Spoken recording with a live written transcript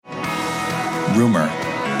Rumor,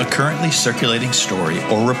 a currently circulating story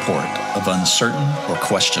or report of uncertain or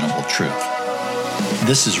questionable truth.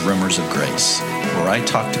 This is Rumors of Grace, where I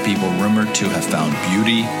talk to people rumored to have found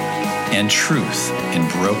beauty and truth in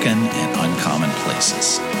broken and uncommon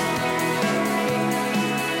places.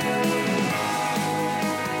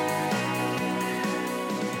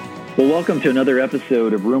 Well, welcome to another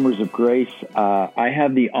episode of Rumors of Grace. I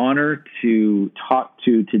have the honor to talk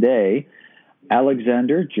to today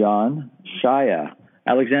Alexander John Shaia.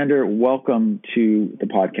 Alexander, welcome to the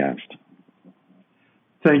podcast.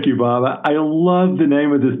 Thank you, Bob. I love the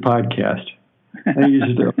name of this podcast. I think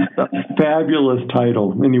it's just a fabulous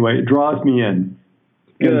title. Anyway, it draws me in.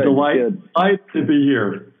 Good. Delight to be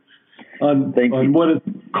here on what is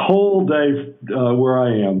a cold day where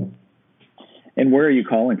I am. And where are you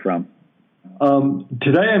calling from?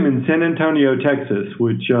 Today I'm in San Antonio, Texas,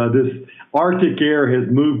 which this Arctic air has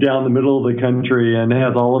moved down the middle of the country and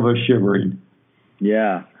has all of us shivering.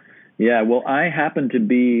 Yeah. Well, I happen to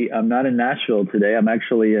be, I'm not in Nashville today. I'm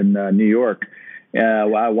actually in New York,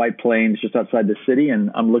 White Plains, just outside the city, and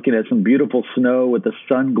I'm looking at some beautiful snow with the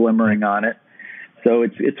sun glimmering on it. So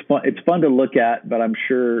it's fun. It's fun to look at, but I'm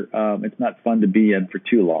sure it's not fun to be in for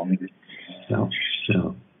too long. So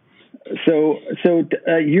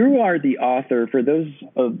you are the author. For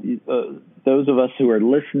those of us who are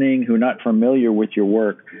listening who are not familiar with your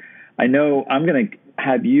work, I know I'm going to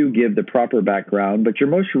have you give the proper background, but your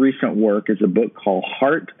most recent work is a book called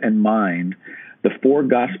Heart and Mind, The Four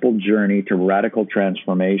Gospel Journey to Radical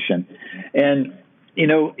Transformation. And, you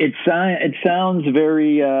know, it sounds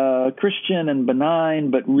very Christian and benign,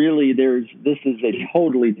 but really this is a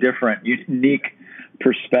totally different, unique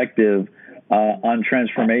perspective on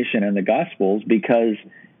transformation in the Gospels, because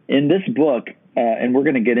in this book, and we're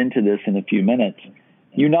going to get into this in a few minutes,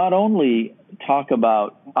 you not only talk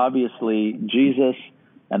about, obviously, Jesus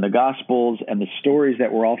and the Gospels and the stories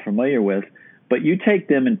that we're all familiar with, but you take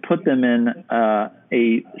them and put them in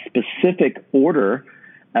a specific order,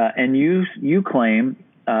 and you claim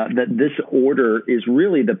that this order is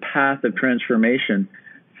really the path of transformation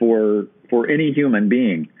for any human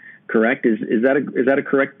being. Correct? Is that a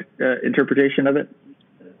correct interpretation of it?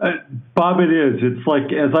 Bob, it is. It's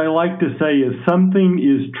like, as I like to say, if something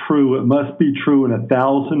is true, it must be true in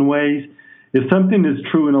 1,000 ways. If something is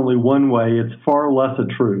true in only one way, it's far less a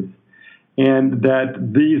truth. And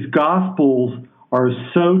that these Gospels are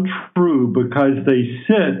so true because they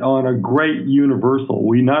sit on a great universal.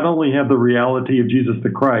 We not only have the reality of Jesus the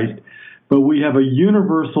Christ, but we have a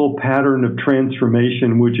universal pattern of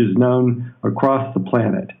transformation which is known across the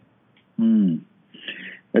planet.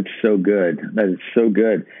 That's so good. That is so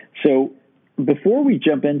good. So before we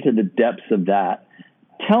jump into the depths of that,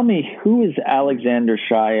 tell me, who is Alexander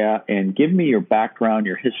Shaia, and give me your background,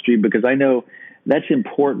 your history, because I know that's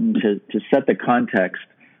important to set the context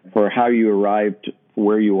for how you arrived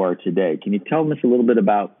where you are today. Can you tell us a little bit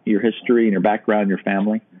about your history and your background, your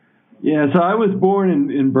family? Yeah, so I was born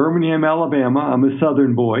in Birmingham, Alabama. I'm a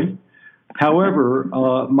Southern boy. However,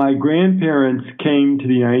 my grandparents came to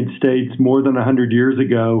the United States more than 100 years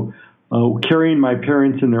ago, carrying my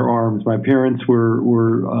parents in their arms. My parents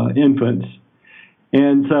were infants.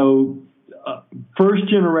 And so first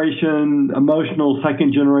generation, emotional,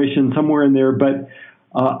 second generation, somewhere in there. But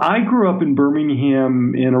I grew up in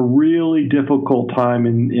Birmingham in a really difficult time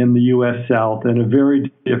in the U.S. South, and a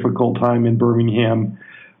very difficult time in Birmingham,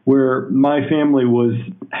 where my family was,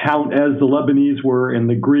 as the Lebanese were, and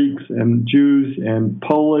the Greeks and Jews and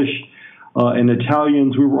Polish and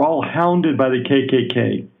Italians, we were all hounded by the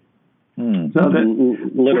KKK. So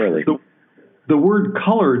that, literally. The word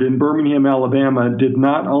colored in Birmingham, Alabama did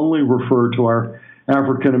not only refer to our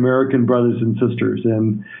African-American brothers and sisters.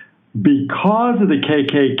 And because of the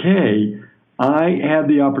KKK, I had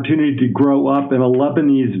the opportunity to grow up in a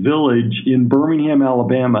Lebanese village in Birmingham,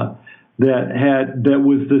 Alabama, that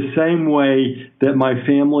was the same way that my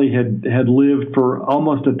family had lived for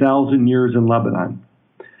almost 1,000 years in Lebanon.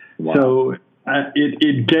 Wow. So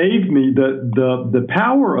it gave me the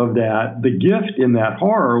power of that. The gift in that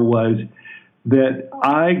horror was that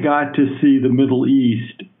I got to see the Middle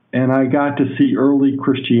East, and I got to see early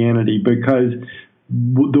Christianity, because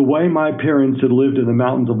the way my parents had lived in the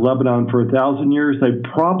mountains of Lebanon for 1,000 years, they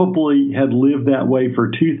probably had lived that way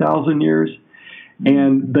for 2,000 years.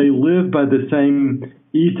 And they lived by the same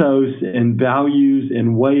ethos and values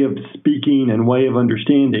and way of speaking and way of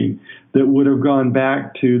understanding that would have gone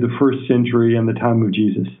back to the first century and the time of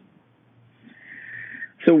Jesus.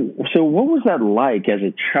 So what was that like as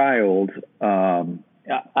a child?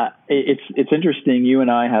 It's interesting. You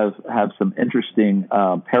and I have some interesting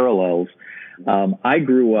parallels. I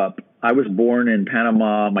grew up I was born in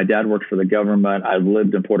Panama. My dad worked for the government. I've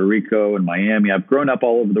lived in Puerto Rico and Miami. I've grown up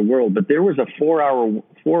all over the world. But there was a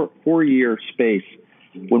 4-year space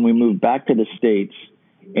when we moved back to the States,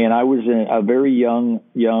 and I was a very young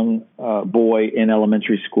boy in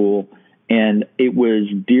elementary school, and it was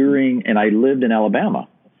during, and I lived in Alabama,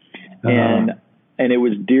 and it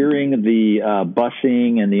was during the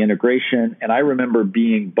busing and the integration, and I remember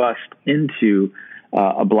being bused into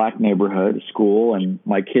a black neighborhood school, and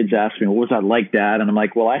my kids asked me, "What was that like, Dad?" And I'm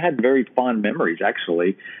like, "Well, I had very fond memories,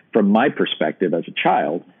 actually, from my perspective as a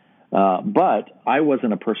child, but I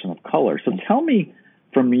wasn't a person of color." So tell me,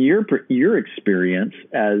 from your experience,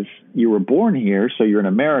 as you were born here, so you're an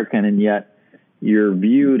American, and yet you're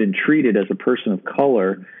viewed and treated as a person of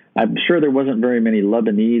color. I'm sure there wasn't very many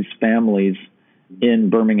Lebanese families in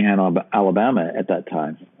Birmingham, Alabama at that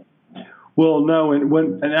time. Well, no, and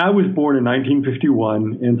I was born in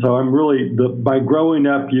 1951, and so I'm really my growing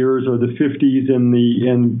up years are the 50s and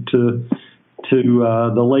into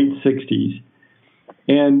the late 60s,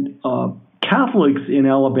 and Catholics in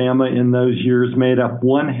Alabama in those years made up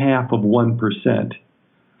 0.5%.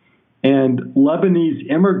 And Lebanese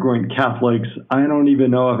immigrant Catholics, I don't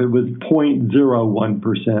even know if it was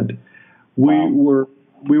 0.01%. We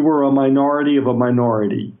were a minority of a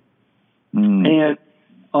minority. And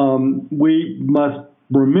we must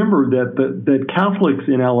remember that Catholics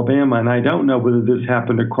in Alabama, and I don't know whether this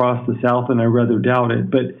happened across the South, and I rather doubt it,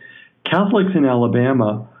 but Catholics in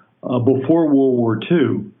Alabama before World War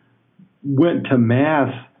II went to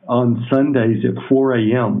Mass on Sundays at 4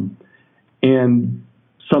 a.m. And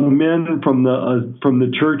some men from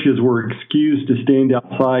the churches were excused to stand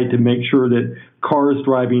outside to make sure that cars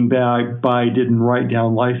driving by didn't write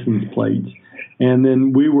down license plates. And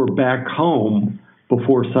then we were back home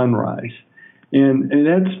before sunrise. And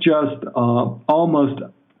that's just almost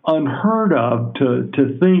unheard of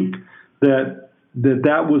to think that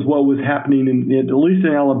was what was happening, at least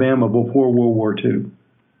in Alabama, before World War II.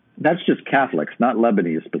 That's just Catholics, not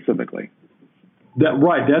Lebanese specifically.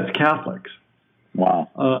 Right, that's Catholics. Wow.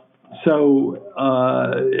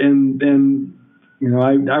 And you know,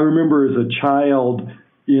 I remember as a child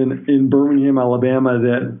in Birmingham, Alabama,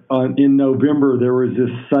 that in November there was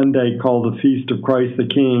this Sunday called the Feast of Christ the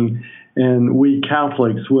King, and we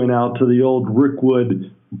Catholics went out to the old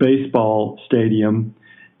Rickwood baseball stadium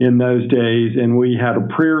in those days, and we had a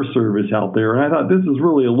prayer service out there. And I thought this is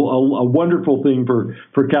really a wonderful thing for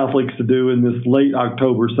Catholics to do in this late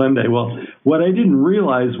October Sunday. Well, what I didn't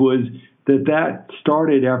realize was that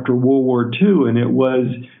started after World War II, and it was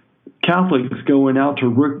Catholics going out to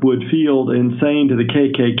Rickwood Field and saying to the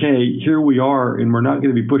KKK, "Here we are, and we're not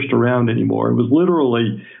going to be pushed around anymore." It was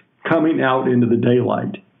literally coming out into the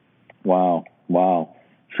daylight. Wow.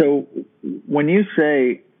 So when you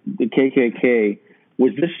say the KKK,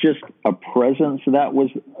 was this just a presence that was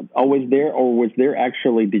always there, or was there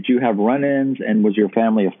actually, did you have run-ins, and was your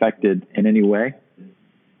family affected in any way?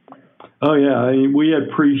 Oh, yeah. I mean, we had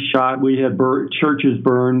pre-shot. We had churches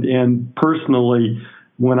burned. And personally,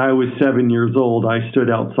 when I was 7 years old, I stood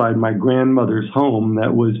outside my grandmother's home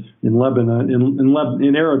that was in Lebanon.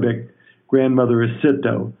 In Arabic, grandmother is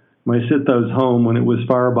Sitto. My Sitto's home when it was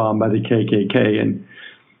firebombed by the KKK. And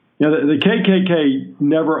you know, the KKK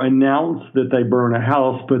never announced that they burn a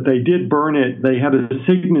house, but they did burn it. They had a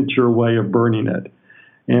signature way of burning it.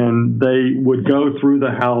 And they would go through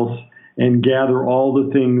the house and gather all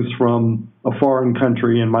the things from a foreign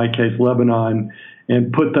country, in my case, Lebanon,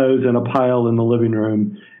 and put those in a pile in the living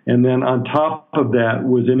room. And then on top of that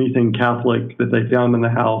was anything Catholic that they found in the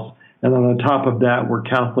house. And then on top of that were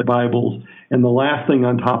Catholic Bibles. And the last thing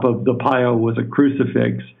on top of the pile was a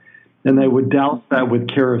crucifix. And they would douse that with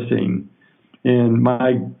kerosene. And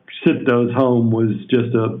my Sitto's home was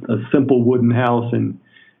just a simple wooden house, and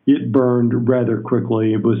it burned rather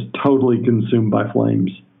quickly. It was totally consumed by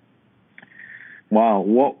flames. Wow.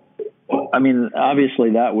 Well, I mean, obviously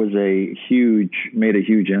that was made a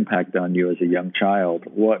huge impact on you as a young child.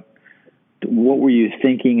 What were you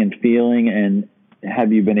thinking and feeling, and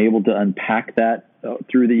have you been able to unpack that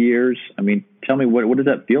through the years? I mean, tell me, what did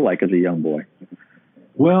that feel like as a young boy?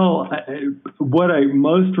 Well, what I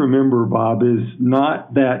most remember, Bob, is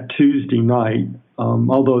not that Tuesday night,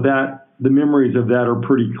 although the memories of that are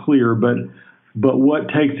pretty clear, but what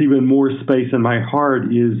takes even more space in my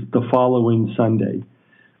heart is the following Sunday.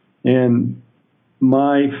 And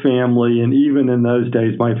my family, and even in those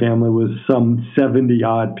days, my family was some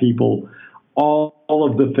 70-odd people. All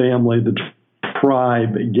of the family, the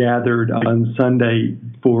tribe, gathered on Sunday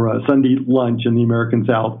for a Sunday lunch in the American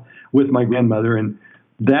South with my grandmother. And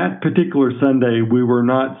that particular Sunday, we were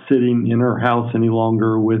not sitting in her house any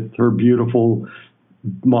longer with her beautiful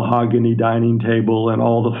mahogany dining table and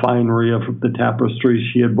all the finery of the tapestries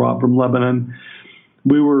she had brought from Lebanon.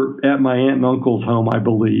 We were at my aunt and uncle's home, I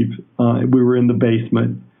believe. We were in the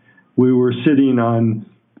basement. We were sitting on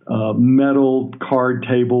metal card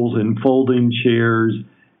tables and folding chairs.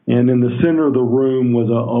 And in the center of the room was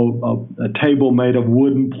a table made of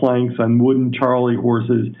wooden planks on wooden Charlie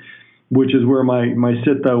horses, which is where my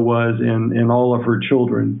sitho was and all of her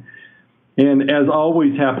children. And as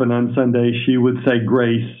always happened on Sunday, she would say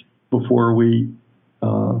grace before we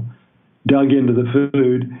dug into the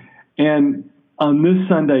food. And on this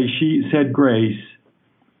Sunday, she said grace,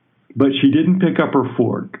 but she didn't pick up her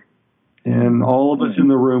fork. And all of us in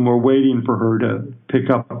the room were waiting for her to pick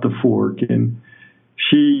up the fork. And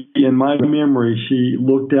she, in my memory, she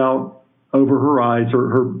looked out over her eyes, or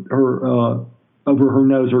her over her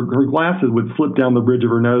nose. Her glasses would slip down the bridge of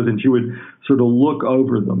her nose, and she would sort of look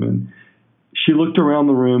over them. And she looked around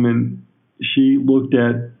the room, and she looked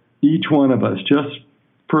at each one of us just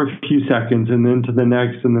for a few seconds, and then to the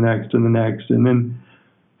next and the next and the next. And then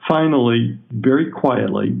finally, very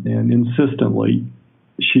quietly and insistently,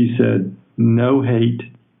 she said, "No hate,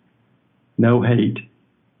 no hate,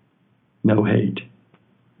 no hate."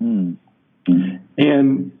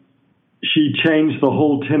 And she changed the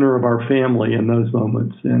whole tenor of our family in those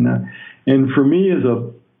moments. And for me, as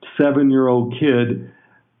a 7-year-old kid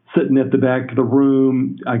sitting at the back of the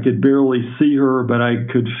room, I could barely see her, but I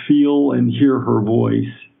could feel and hear her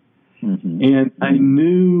voice. Mm-hmm. And I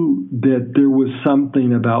knew that there was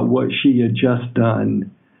something about what she had just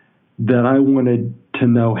done that I wanted to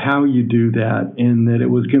know how you do that, and that it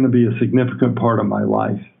was going to be a significant part of my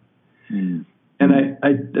life. Mm. And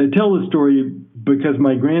I tell this story because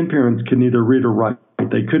my grandparents could neither read or write.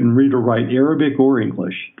 They couldn't read or write Arabic or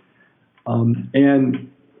English. And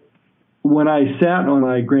when I sat on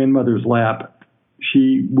my grandmother's lap,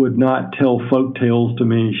 she would not tell folk tales to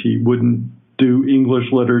me. She wouldn't do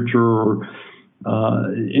English literature or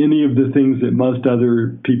any of the things that most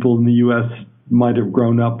other people in the U.S. might have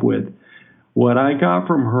grown up with. What I got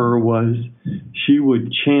from her was she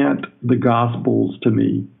would chant the Gospels to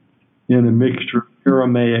me in a mixture of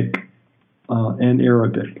Aramaic and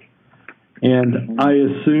Arabic. And I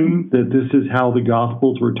assume that this is how the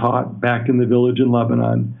Gospels were taught back in the village in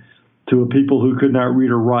Lebanon to a people who could not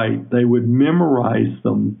read or write. They would memorize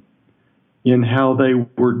them in how they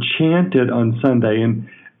were chanted on Sunday.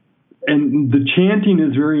 And the chanting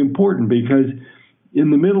is very important because in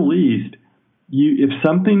the Middle East, if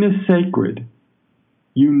something is sacred,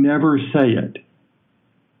 you never say it.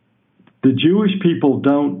 The Jewish people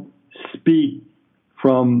don't speak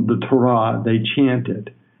from the Torah, they chant it.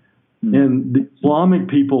 And the Islamic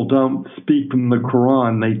people don't speak from the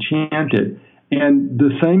Quran, they chant it. And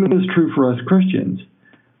the same is true for us Christians.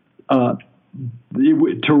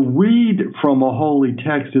 To read from a holy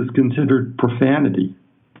text is considered profanity.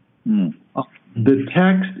 The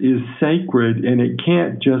text is sacred, and it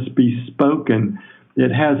can't just be spoken. It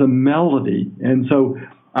has a melody. And so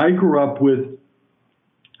I grew up with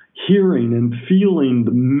hearing and feeling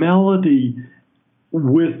the melody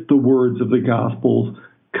with the words of the Gospels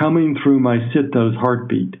coming through my sitto's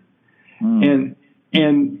heartbeat. And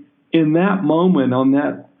in that moment, on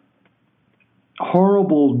that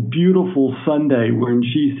horrible, beautiful Sunday when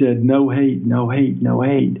she said, "No hate, no hate, no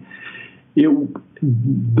hate,"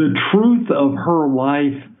 the truth of her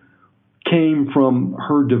life came from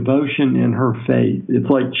her devotion and her faith. It's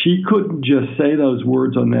like she couldn't just say those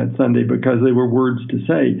words on that Sunday because they were words to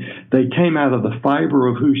say. They came out of the fiber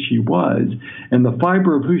of who she was, and the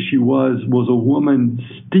fiber of who she was a woman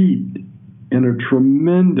steeped in a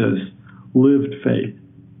tremendous lived faith.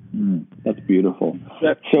 That's beautiful.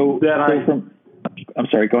 I'm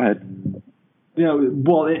sorry, go ahead.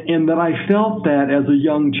 And that I felt that as a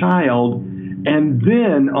young child. And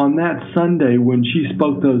then on that Sunday when she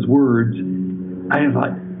spoke those words, I was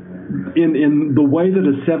like, in the way that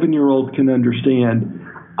a 7-year-old can understand,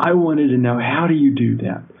 I wanted to know, how do you do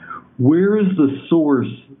that? Where is the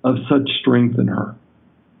source of such strength in her?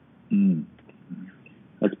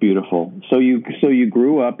 That's beautiful. So you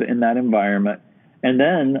grew up in that environment, and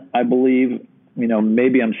then I believe,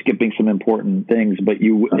 maybe I'm skipping some important things, but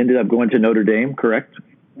you ended up going to Notre Dame, correct?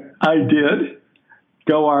 I did.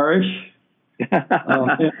 Go Irish.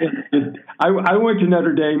 I went to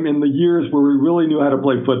Notre Dame in the years where we really knew how to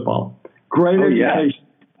play football. Great education.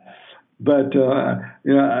 Yeah. But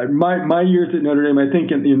my years at Notre Dame, I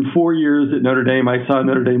think in 4 years at Notre Dame, I saw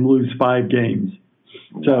Notre Dame lose 5 games.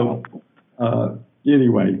 So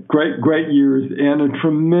anyway, great years and a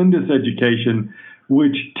tremendous education,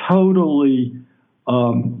 which totally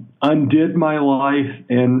undid my life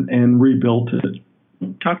and rebuilt it.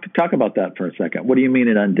 Talk about that for a second. What do you mean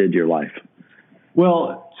it undid your life?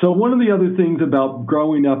 Well, so one of the other things about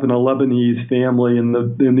growing up in a Lebanese family in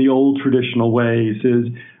the old traditional ways is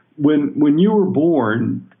when you were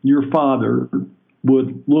born, your father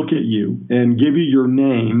would look at you and give you your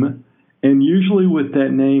name, and usually with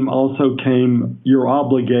that name also came your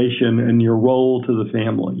obligation and your role to the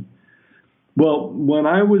family. Well, when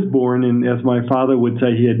I was born, and as my father would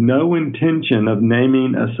say, he had no intention of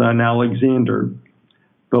naming a son Alexander,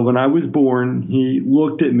 but when I was born, he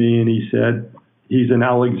looked at me and he said, he's an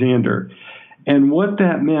Alexander. And what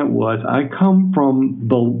that meant was I come from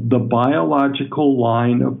the biological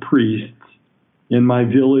line of priests in my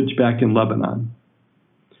village back in Lebanon.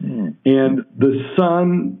 And the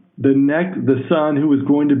son who was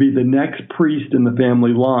going to be the next priest in the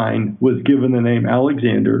family line was given the name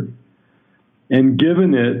Alexander and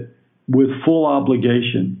given it with full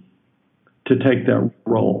obligation to take that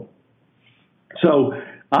role. So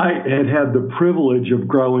I had the privilege of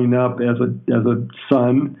growing up as a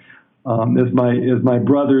son, as my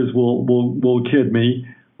brothers will kid me.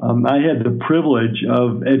 I had the privilege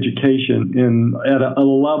of education at a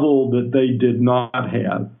level that they did not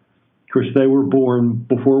have. Of course, they were born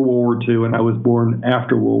before World War II, and I was born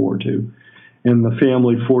after World War II. And the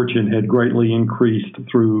family fortune had greatly increased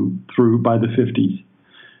through by the 50s.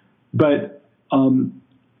 But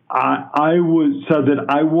I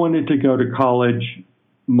wanted to go to college.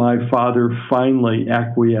 My father finally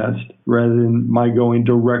acquiesced rather than my going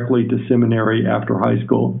directly to seminary after high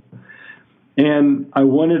school. And I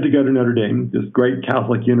wanted to go to Notre Dame, this great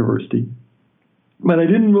Catholic university. But I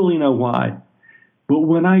didn't really know why. But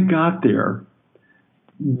when I got there,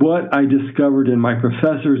 what I discovered in my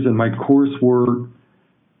professors and my coursework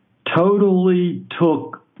totally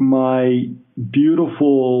took my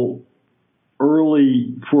beautiful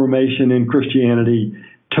early formation in Christianity,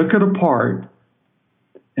 took it apart,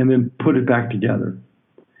 and then put it back together.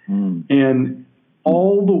 And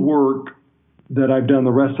all the work that I've done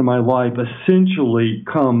the rest of my life essentially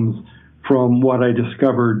comes from what I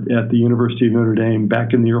discovered at the University of Notre Dame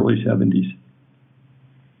back in the early 70s.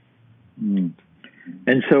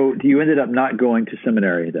 And so you ended up not going to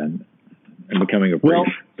seminary then and becoming a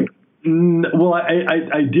priest? Well,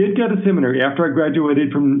 I did go to seminary. After I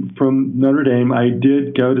graduated from Notre Dame, I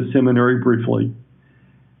did go to seminary briefly.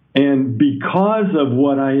 And because of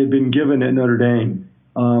what I had been given at Notre Dame,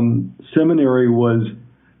 seminary was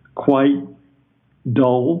quite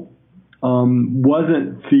dull,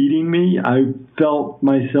 wasn't feeding me. I felt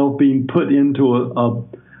myself being put into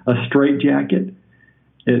a straitjacket.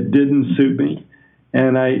 It didn't suit me.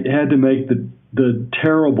 And I had to make the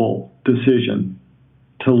terrible decision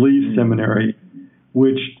to leave seminary,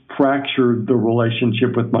 which fractured the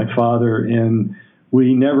relationship with my father, and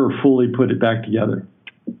we never fully put it back together.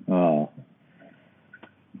 Well,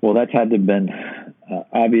 that's had to have been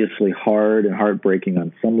obviously hard and heartbreaking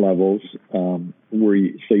on some levels. So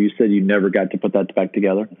you said you never got to put that back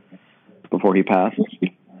together before he passed?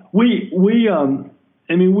 We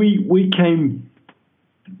came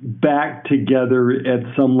back together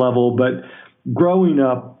at some level, but growing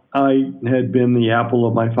up, I had been the apple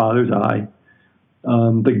of my father's eye.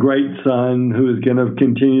 The great son who was going to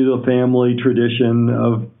continue the family tradition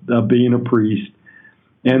of being a priest.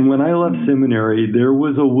 And when I left seminary, there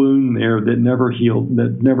was a wound there that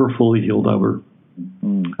never fully healed over.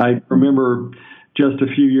 I remember just a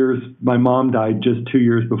few years, my mom died just 2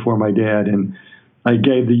 years before my dad, and I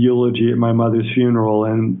gave the eulogy at my mother's funeral.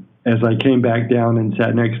 And as I came back down and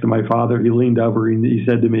sat next to my father, he leaned over and he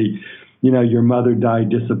said to me, your mother died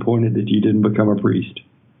disappointed that you didn't become a priest.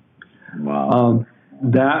 Wow.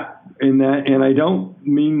 And I don't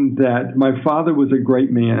mean that. My father was a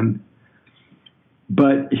great man,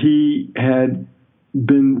 but he had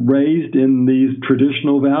been raised in these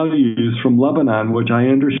traditional values from Lebanon, which I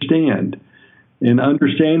understand. And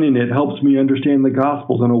understanding it helps me understand the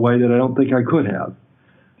Gospels in a way that I don't think I could have.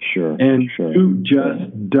 Sure. And you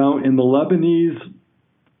just don't, in the Lebanese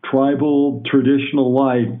tribal traditional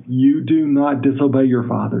life, you do not disobey your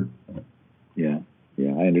father. Yeah,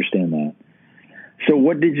 I understand that. So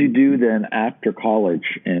what did you do then after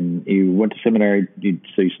college? And you went to seminary,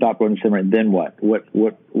 so you stopped going to seminary. Then what? What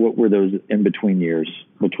were those in-between years,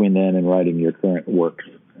 between then and writing your current works?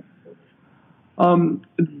 I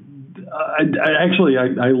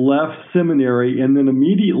left seminary and then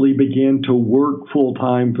immediately began to work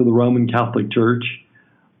full-time for the Roman Catholic Church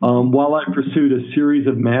while I pursued a series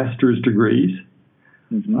of master's degrees.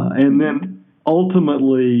 And then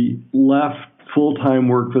ultimately left full-time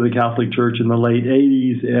work for the Catholic Church in the late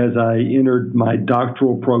 80s as I entered my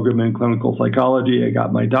doctoral program in clinical psychology. I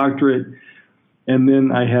got my doctorate, and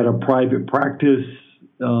then I had a private practice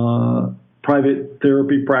private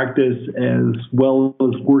therapy practice as well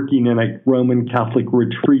as working in a Roman Catholic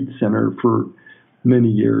retreat center for many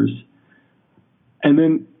years. And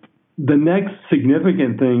then the next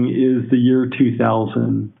significant thing is the year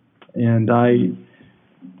 2000. And I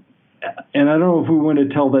don't know if we want to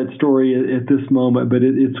tell that story at this moment, but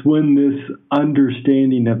it's when this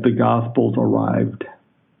understanding of the Gospels arrived.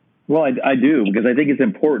 Well, I do, because I think it's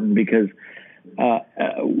important, because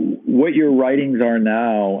what your writings are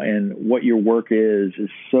now and what your work is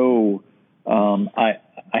so, I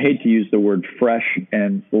hate to use the word fresh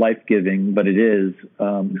and life-giving, but it is,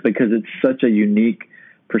 because it's such a unique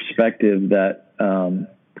perspective that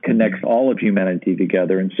connects all of humanity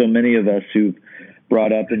together. And so many of us who've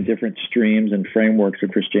brought up in different streams and frameworks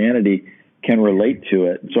of Christianity can relate to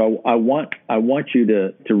it. So I want you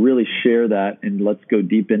to really share that, and let's go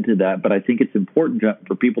deep into that. But I think it's important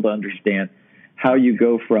for people to understand how you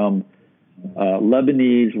go from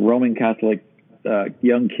Lebanese Roman Catholic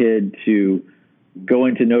young kid to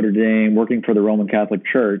going to Notre Dame, working for the Roman Catholic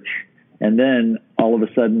Church, and then all of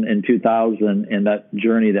a sudden in 2000, and that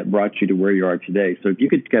journey that brought you to where you are today. So if you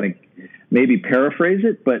could kind of maybe paraphrase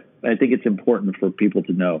it, but I think it's important for people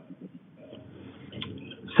to know.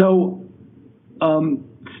 So,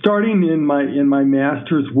 starting in my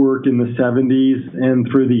master's work in the 70s and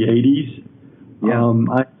through the 80s,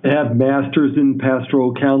 I have masters in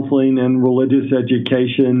pastoral counseling and religious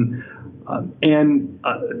education, and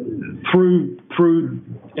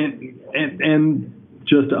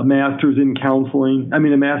just a master's in counseling. I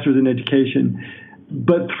mean, a master's in education.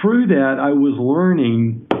 But through that, I was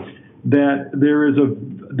learning that there's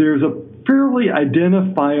a fairly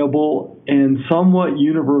identifiable and somewhat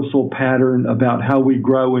universal pattern about how we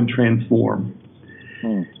grow and transform.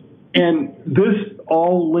 And this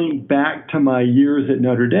all linked back to my years at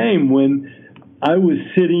Notre Dame when I was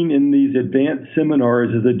sitting in these advanced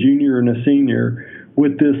seminars as a junior and a senior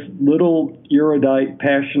with this little erudite,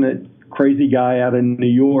 passionate, crazy guy out in New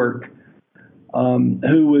York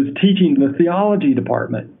who was teaching the theology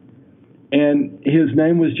department. And his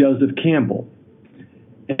name was Joseph Campbell.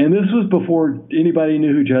 And this was before anybody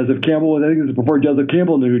knew who Joseph Campbell was. I think it was before Joseph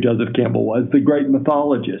Campbell knew who Joseph Campbell was, the great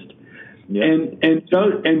mythologist. Yeah. And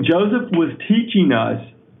Joseph was teaching us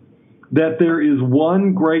that there is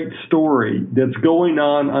one great story that's going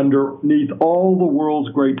on underneath all the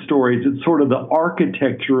world's great stories. It's sort of the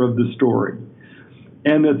architecture of the story.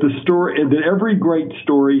 And that every great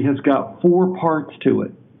story has got four parts to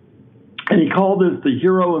it. And he called this the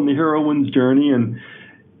hero and the heroine's journey. And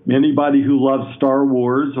anybody who loves Star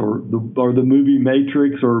Wars or the movie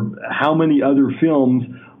Matrix or how many other films,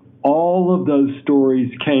 all of those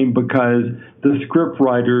stories came because the script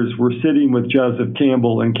writers were sitting with Joseph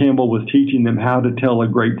Campbell, and Campbell was teaching them how to tell a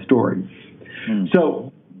great story.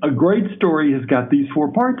 So a great story has got these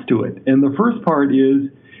four parts to it. And the first part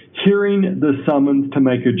is hearing the summons to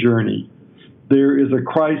make a journey. There is a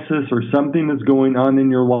crisis or something that's going on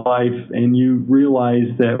in your life, and you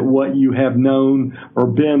realize that what you have known or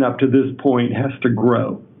been up to this point has to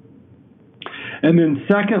grow. And then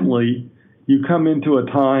secondly, you come into a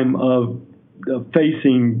time of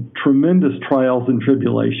facing tremendous trials and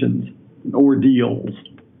tribulations, ordeals.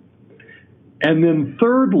 And then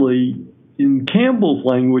thirdly, in Campbell's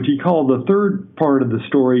language, he called the third part of the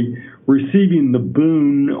story receiving the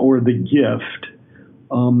boon or the gift.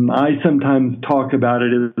 I sometimes talk about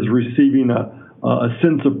it as receiving a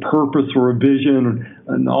sense of purpose or a vision,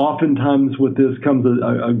 and oftentimes with this comes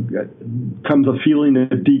a feeling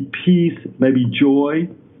of deep peace, maybe joy.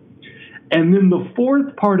 And then the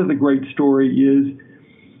fourth part of the great story is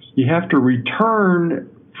you have to return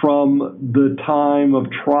from the time of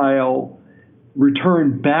trial,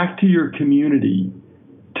 return back to your community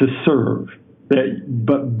to serve.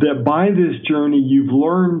 But that by this journey you've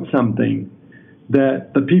learned something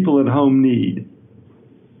that the people at home need.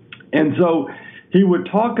 And so he would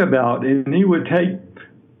talk about, and he would take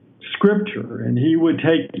scripture, and he would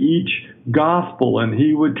take each gospel, and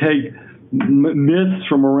he would take myths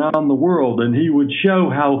from around the world, and he would show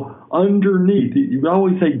how underneath, he would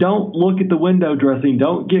always say, don't look at the window dressing,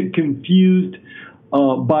 don't get confused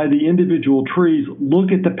by the individual trees,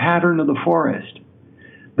 look at the pattern of the forest.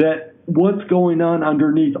 That what's going on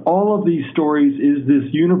underneath all of these stories is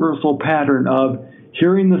this universal pattern of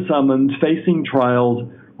hearing the summons, facing trials,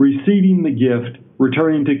 receiving the gift,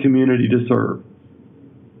 returning to community to serve.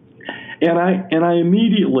 And I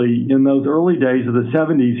immediately, in those early days of the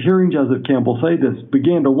 70s, hearing Joseph Campbell say this,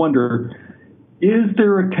 began to wonder, is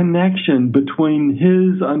there a connection between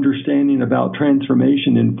his understanding about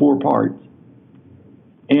transformation in four parts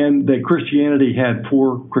and that Christianity had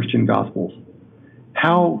four Christian gospels?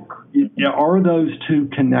 How are those two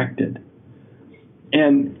connected?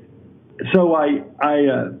 And so I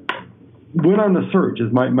went on the search.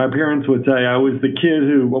 As my parents would say, I was the kid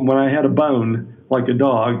who, when I had a bone, like a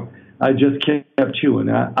dog, I just kept chewing.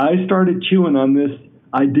 I started chewing on this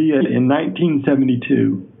idea in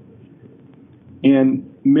 1972.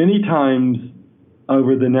 And many times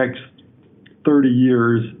over the next 30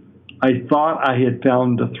 years, I thought I had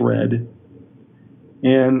found the thread,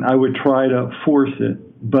 and I would try to force it.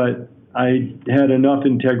 But I had enough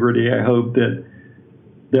integrity, I hope, that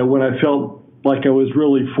when I felt like I was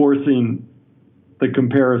really forcing the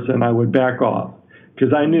comparison, I would back off.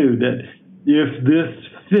 Because I knew that if this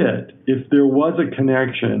fit, if there was a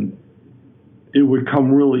connection, it would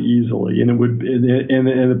come really easily, and it would,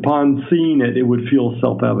 and upon seeing it, it would feel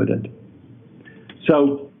self-evident.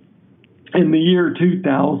 So, in the year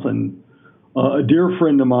 2000, a dear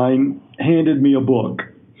friend of mine handed me a book,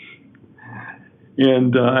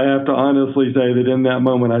 and I have to honestly say that in that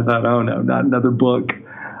moment I thought, "Oh no, not another book."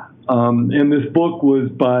 And this book was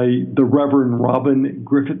by the Reverend Robin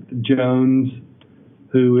Griffith-Jones,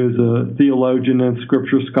 who is a theologian and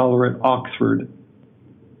scripture scholar at Oxford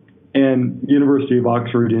and University of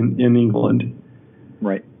Oxford in England.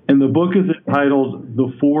 Right. And the book is entitled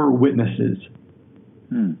The Four Witnesses.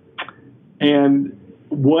 And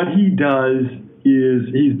what he does is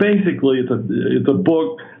he's basically, it's a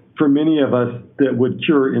book for many of us that would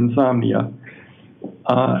cure insomnia.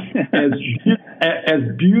 As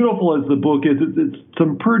beautiful as the book is, it's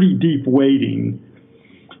some pretty deep wading,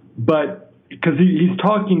 but because he's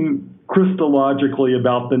talking Christologically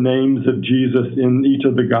about the names of Jesus in each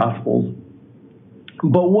of the Gospels.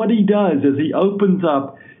 But what he does is he opens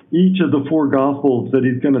up each of the four Gospels that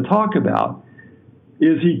he's going to talk about,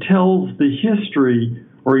 is he tells the history,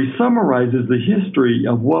 or he summarizes the history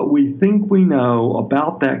of what we think we know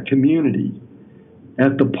about that community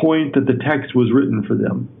at the point that the text was written for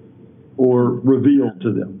them or revealed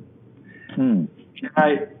to them.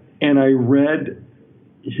 And I read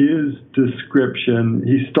his description.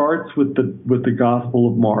 He starts with the Gospel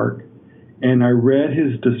of Mark, and I read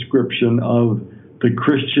his description of the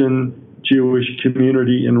Christian Jewish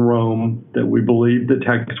community in Rome that we believe the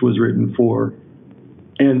text was written for,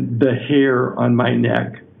 and the hair on my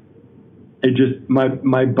neck, it just,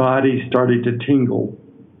 my body started to tingle.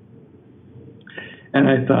 And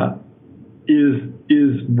I thought,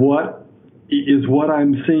 is what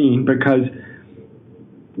I'm seeing, because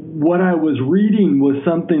what I was reading was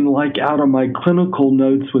something like out of my clinical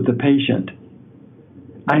notes with the patient.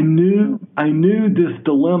 I knew this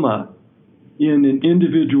dilemma in an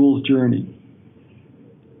individual's journey.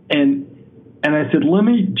 And I said, let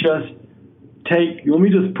me just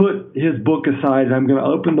put his book aside, and I'm going to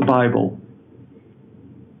open the Bible.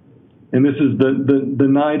 And this is the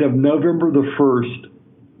night of November the 1st,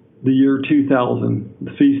 the year 2000,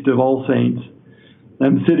 the Feast of All Saints.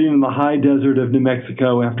 I'm sitting in the high desert of New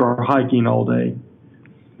Mexico after our hiking all day.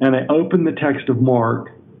 And I opened the text of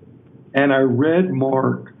Mark, and I read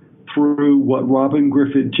Mark through what Robin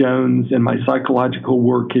Griffith-Jones and my psychological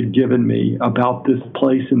work had given me about this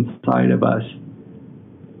place inside of us.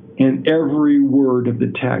 And every word of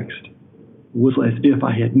the text was as if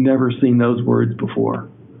I had never seen those words before.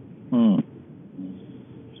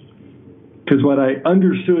 Because what I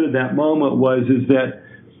understood at that moment is that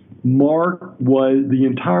the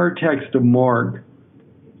entire text of Mark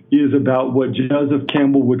is about what Joseph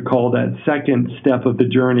Campbell would call that second step of the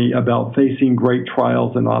journey about facing great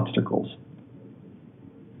trials and obstacles.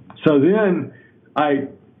 So then I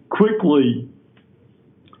quickly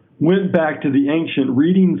went back to the ancient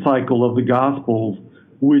reading cycle of the Gospels,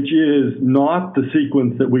 which is not the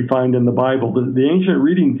sequence that we find in the Bible. The ancient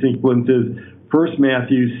reading sequence is 1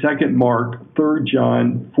 Matthew, 2 Mark, 3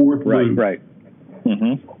 John, 4 Luke. Right.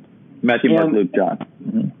 Mm-hmm. Matthew, Mark, Luke, John.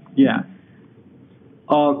 Mm-hmm. Yeah.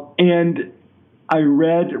 And I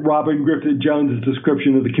read Robin Griffith-Jones'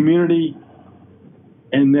 description of the community,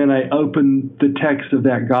 and then I opened the text of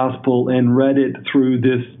that gospel and read it through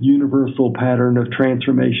this universal pattern of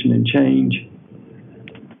transformation and change.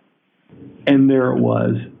 And there it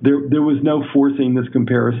was. There was no forcing this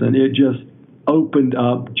comparison. It just opened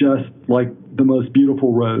up just like the most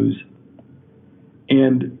beautiful rose.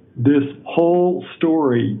 And this whole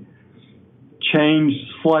story changed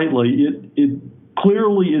slightly. It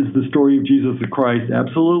clearly is the story of Jesus the Christ.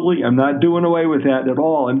 Absolutely. I'm not doing away with that at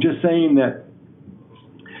all. I'm just saying that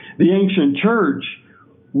the ancient church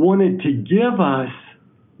wanted to give us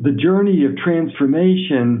the journey of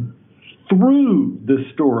transformation through the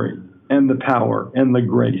story and the power and the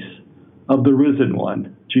grace of the risen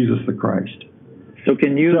one, Jesus the Christ. So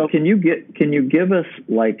can you give us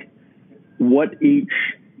like what each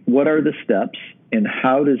what are the steps, and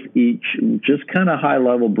how does each, just kind of high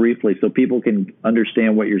level briefly so people can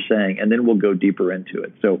understand what you're saying, and then we'll go deeper into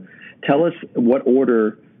it. So tell us what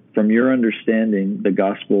order, from your understanding, the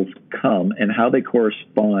Gospels come and how they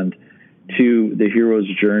correspond to the hero's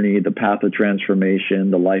journey, the path of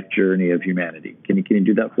transformation, the life journey of humanity. Can you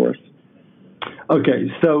do that for us?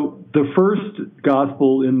 Okay, so the first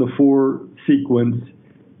Gospel in the 4 sequence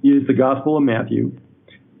is the Gospel of Matthew.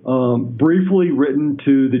 Briefly written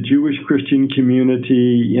to the Jewish Christian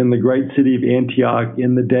community in the great city of Antioch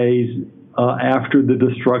in the days after the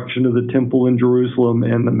destruction of the temple in Jerusalem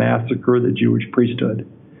and the massacre of the Jewish priesthood.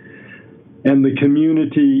 And the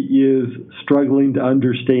community is struggling to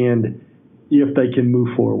understand if they can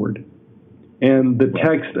move forward. And the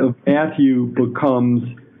text of Matthew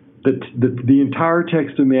becomes, the entire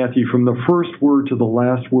text of Matthew, from the first word to the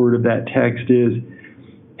last word of that text, is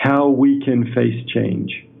how we can face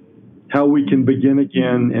change, how we can begin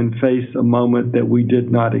again and face a moment that we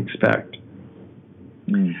did not expect.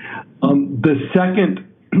 The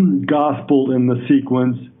second gospel in the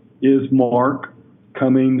sequence is Mark,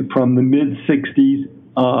 coming from the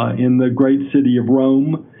mid-60s in the great city of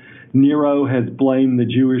Rome. Nero has blamed the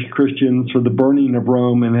Jewish Christians for the burning of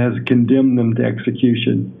Rome and has condemned them to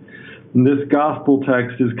execution. And this gospel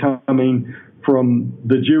text is coming from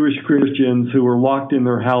the Jewish Christians who are locked in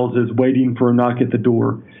their houses waiting for a knock at the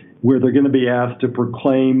door, where they're going to be asked to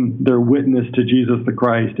proclaim their witness to Jesus the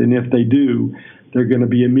Christ. And if they do, they're going to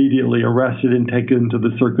be immediately arrested and taken to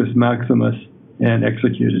the Circus Maximus and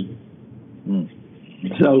executed.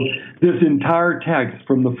 So this entire text,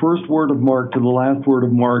 from the first word of Mark to the last word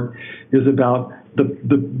of Mark, is about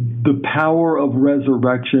the power of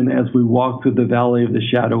resurrection as we walk through the valley of the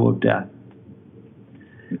shadow of death.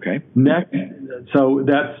 Okay. Next, so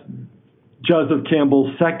that's Joseph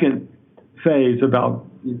Campbell's second phase about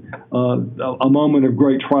a moment of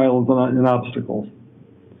great trials and obstacles.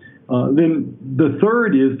 Then the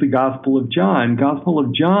third is the Gospel of John. Gospel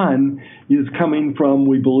of John is coming from,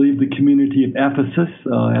 we believe, the community of Ephesus.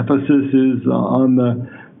 Ephesus is on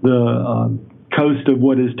the coast of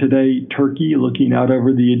what is today Turkey, looking out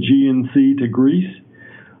over the Aegean Sea to Greece.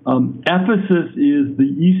 Ephesus is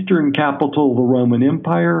the eastern capital of the Roman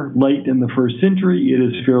Empire. Late in the first century, it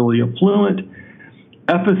is fairly affluent.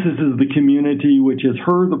 Ephesus is the community which has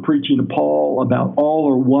heard the preaching of Paul about all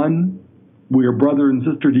are one. We are brother and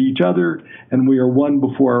sister to each other, and we are one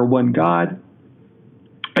before our one God.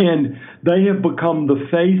 And they have become the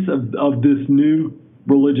face of this new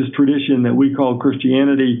religious tradition that we call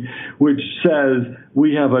Christianity, which says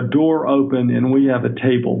we have a door open and we have a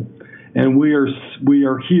table. And we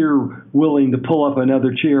are here willing to pull up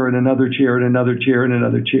another chair and another chair and another chair and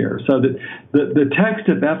another chair. So that the text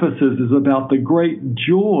of Ephesus is about the great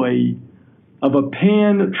joy of a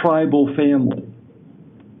pan-tribal family.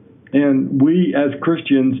 And we as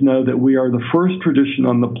Christians know that we are the first tradition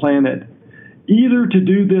on the planet either to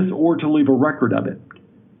do this or to leave a record of it.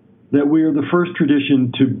 That we are the first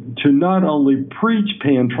tradition to not only preach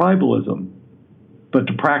pan-tribalism, but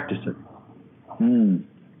to practice it.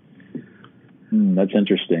 That's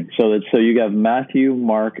interesting. So you have Matthew,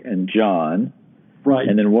 Mark, and John, right?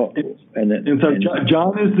 And then what?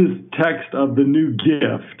 John is this text of the new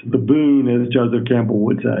gift, the boon, as Joseph Campbell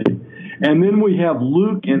would say, and then we have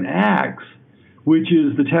Luke and Acts, which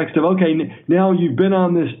is the text of, okay, now you've been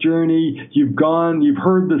on this journey, you've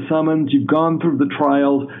heard the summons, you've gone through the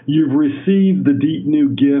trials, you've received the deep new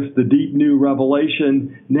gift, the deep new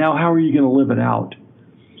revelation. Now, how are you going to live it out?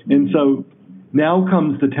 And so now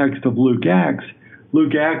comes the text of Luke Acts.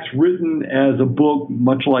 Luke Acts written as a book,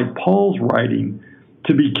 much like Paul's writing,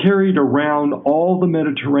 to be carried around all the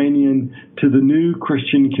Mediterranean to the new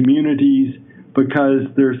Christian communities, because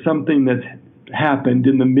there's something that's happened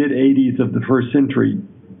in the mid-'80s of the first century.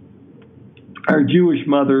 Our Jewish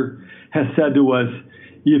mother has said to us,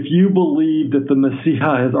 if you believe that the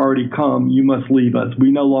Messiah has already come, you must leave us.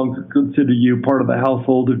 We no longer consider you part of the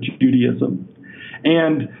household of Judaism.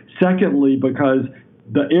 And secondly, because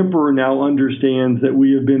the emperor now understands that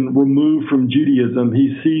we have been removed from Judaism,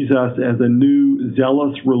 he sees us as a new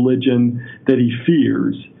zealous religion that he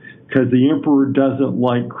fears, because the emperor doesn't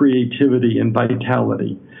like creativity and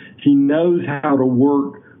vitality. He knows how to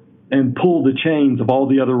work and pull the chains of all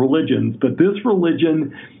the other religions, but this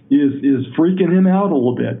religion is freaking him out a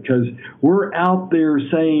little bit, because we're out there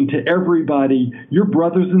saying to everybody, you're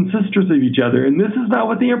brothers and sisters of each other. And this is not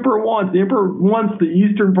what the emperor wants. The emperor wants the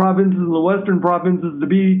eastern provinces and the western provinces to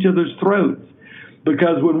be each other's throats,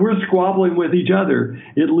 because when we're squabbling with each other,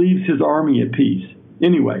 it leaves his army at peace.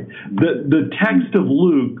 Anyway, the text of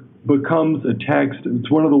Luke becomes a text,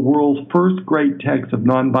 it's one of the world's first great texts of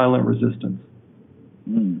nonviolent resistance.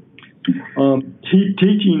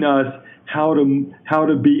 Teaching us how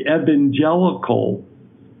to be evangelical,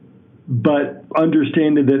 but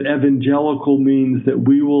understanding that evangelical means that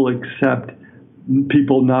we will accept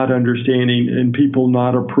people not understanding and people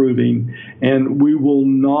not approving, and we will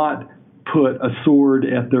not put a sword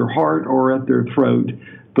at their heart or at their throat,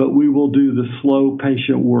 but we will do the slow,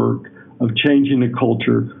 patient work of changing a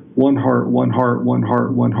culture, one heart, one heart, one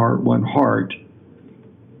heart, one heart, one heart.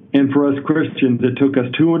 And for us Christians, it took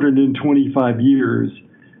us 225 years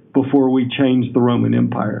before we changed the Roman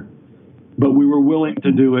Empire. But we were willing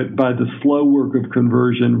to do it by the slow work of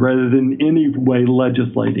conversion rather than any way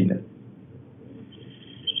legislating it.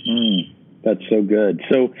 That's so good.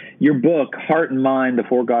 So your book, Heart and Mind, The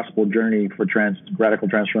Four Gospel Journey for Radical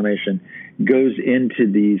Transformation, goes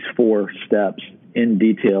into these 4 steps in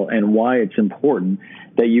detail and why it's important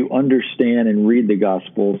that you understand and read the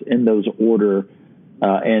Gospels in those order.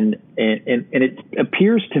 And it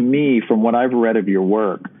appears to me from what I've read of your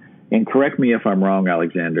work, and correct me if I'm wrong,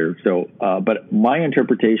 Alexander, but my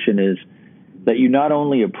interpretation is that you not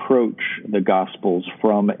only approach the Gospels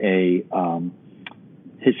from a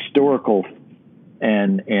historical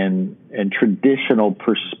and traditional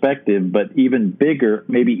perspective, but even bigger,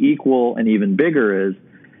 maybe equal and even bigger, is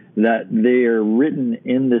that they are written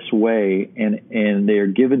in this way and they are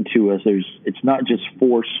given to us. It's not just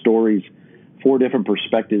 4 stories, 4 different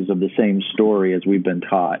perspectives of the same story as we've been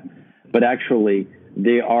taught, but actually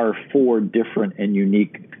they are 4 different and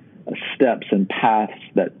unique steps and paths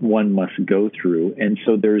that one must go through. And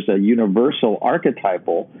so there's a universal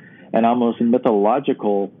archetypal and almost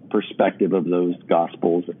mythological perspective of those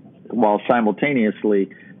Gospels, while simultaneously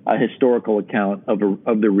a historical account of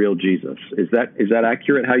the real Jesus. Is that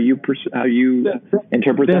accurate? How you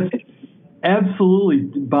interpret that?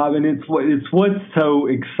 Absolutely, Bob, and it's what's so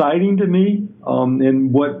exciting to me,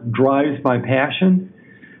 and what drives my passion,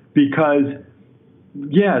 because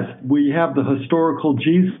yes, we have the historical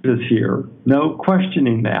Jesus here, no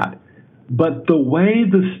questioning that, but the way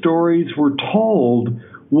the stories were told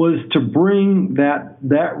was to bring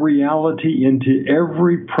that reality into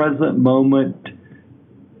every present moment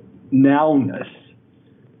nowness,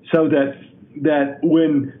 so that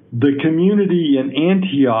when the community in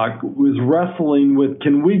Antioch was wrestling with,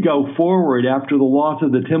 can we go forward after the loss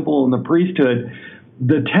of the temple and the priesthood,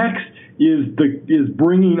 the text is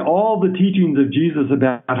bringing all the teachings of Jesus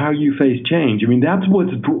about how you face change. I mean, that's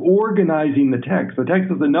what's organizing the text. The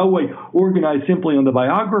text is in no way organized simply on the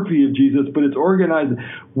biography of Jesus, but it's organized.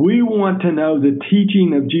 We want to know the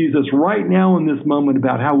teaching of Jesus right now in this moment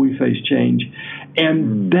about how we face change.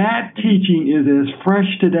 And that teaching is as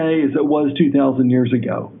fresh today as it was 2,000 years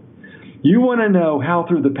ago. You want to know how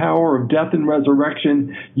through the power of death and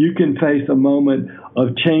resurrection you can face a moment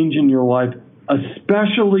of change in your life,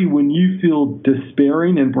 especially when you feel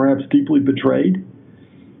despairing and perhaps deeply betrayed.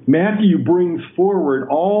 Matthew brings forward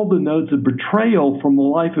all the notes of betrayal from the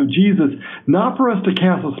life of Jesus, not for us to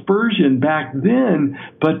cast aspersion back then,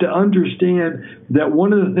 but to understand that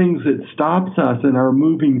one of the things that stops us in our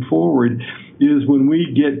moving forward is when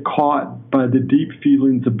we get caught by the deep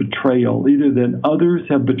feelings of betrayal, either that others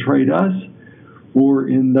have betrayed us, or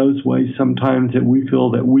in those ways sometimes that we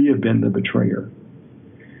feel that we have been the betrayer.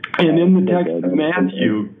 And in the text of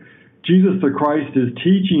Matthew, Jesus the Christ is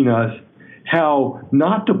teaching us how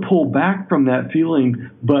not to pull back from that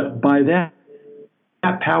feeling, but by that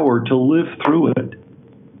power to live through it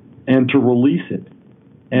and to release it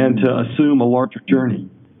and to assume a larger journey.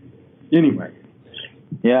 Anyway.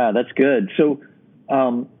 Yeah, that's good. So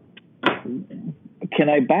can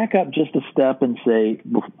I back up just a step and say,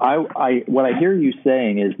 what I hear you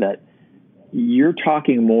saying is that you're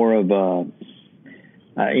talking more of a,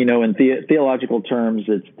 in theological terms,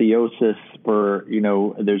 it's theosis for,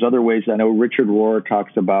 there's other ways. I know Richard Rohr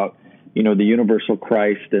talks about, the universal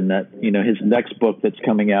Christ, and that, his next book that's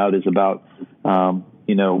coming out is about,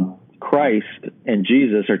 Christ and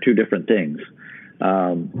Jesus are 2 different things.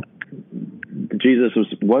 Jesus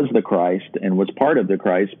was the Christ and was part of the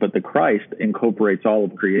Christ, but the Christ incorporates all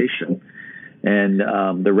of creation and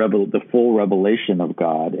the full revelation of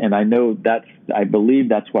God. And I believe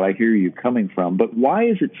that's what I hear you coming from. But why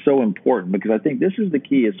is it so important? Because I think this is the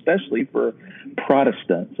key, especially for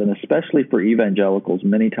Protestants and especially for evangelicals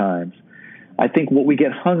many times. I think what we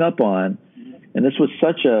get hung up on, and this was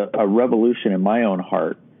such a revolution in my own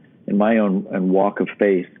heart, in my own walk of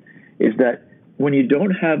faith, is that when you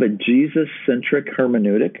don't have a Jesus-centric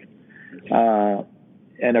hermeneutic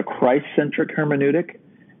and a Christ-centric hermeneutic,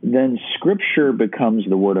 then Scripture becomes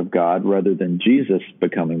the Word of God rather than Jesus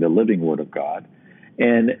becoming the living Word of God.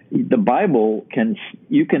 And the Bible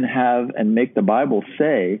you can have and make the Bible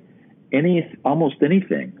say almost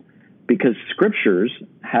anything, because scriptures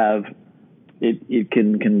have it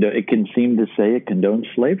can seem to say it condones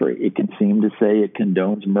slavery. It can seem to say it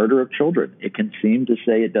condones murder of children. It can seem to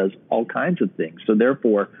say it does all kinds of things. So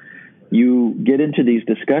therefore, you get into these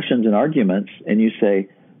discussions and arguments, and you say,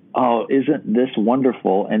 "Oh, isn't this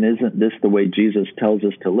wonderful? And isn't this the way Jesus tells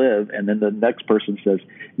us to live?" And then the next person says,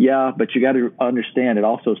 "Yeah, but you got to understand it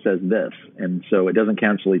also says this," and so it doesn't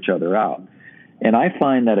cancel each other out. And I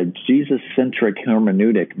find that a Jesus-centric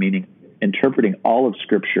hermeneutic, meaning interpreting all of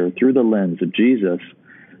Scripture through the lens of Jesus,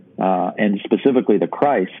 and specifically the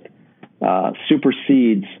Christ,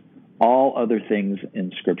 supersedes all other things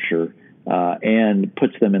in Scripture and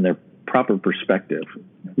puts them in their proper perspective.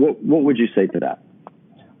 What would you say to that?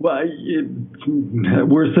 Well,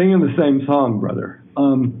 we're singing the same song, brother.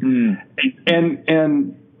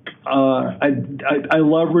 I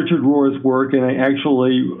love Richard Rohr's work, and I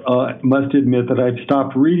actually must admit that I've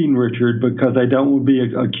stopped reading Richard because I don't want to be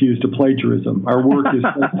accused of plagiarism. Our work is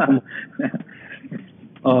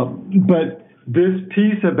but this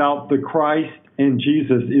piece about the Christ and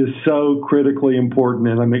Jesus is so critically important,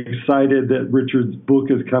 and I'm excited that Richard's book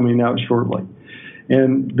is coming out shortly.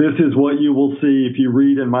 And this is what you will see if you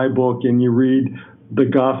read in my book and you read the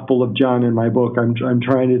Gospel of John in my book. I'm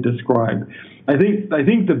trying to describe. I think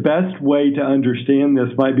the best way to understand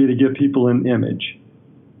this might be to give people an image.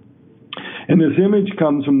 And this image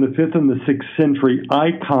comes from the 5th and the 6th century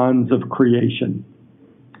icons of creation.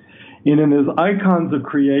 And in those icons of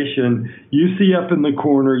creation, you see up in the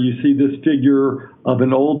corner, you see this figure of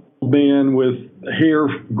an old man with hair,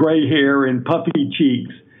 gray hair and puffy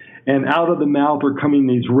cheeks. And out of the mouth are coming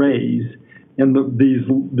these rays, and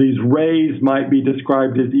these rays might be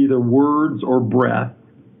described as either words or breath.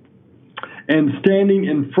 And standing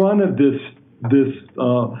in front of this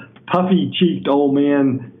puffy-cheeked old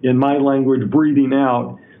man, in my language, breathing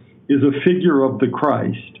out, is a figure of the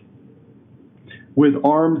Christ with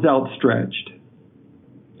arms outstretched.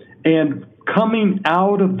 And coming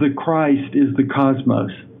out of the Christ is the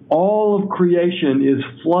cosmos. All of creation is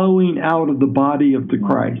flowing out of the body of the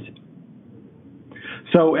Christ.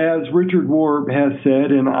 So as Richard Rohr has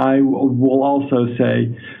said, and I will also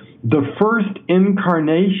say, the first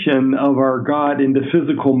incarnation of our God into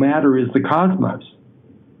physical matter is the cosmos.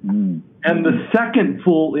 And the second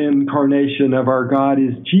full incarnation of our God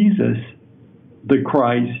is Jesus, the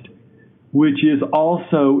Christ, which is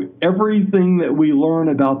also everything that we learn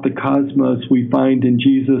about the cosmos we find in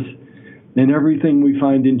Jesus, and everything we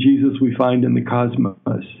find in Jesus we find in the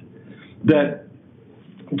cosmos. That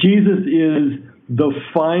Jesus is the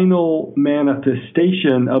final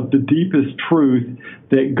manifestation of the deepest truth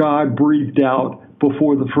that God breathed out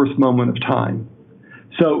before the first moment of time.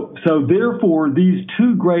 So therefore, these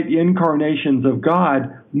two great incarnations of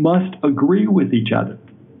God must agree with each other.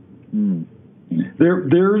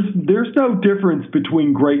 There's no difference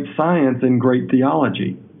between great science and great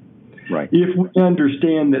theology. Right. If we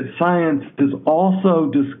understand that science is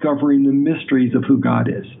also discovering the mysteries of who God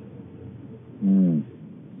is.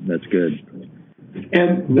 That's good.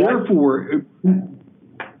 And therefore...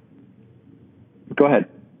 Go ahead.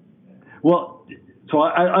 Well, so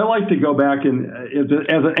I like to go back and, as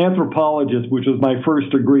an anthropologist, which was my first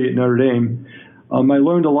degree at Notre Dame, I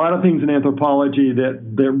learned a lot of things in anthropology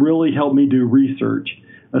that really helped me do research,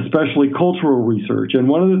 especially cultural research. And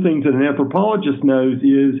one of the things that an anthropologist knows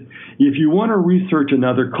is if you want to research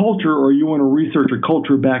another culture or you want to research a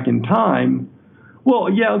culture back in time, well,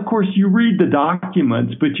 yeah, of course, you read the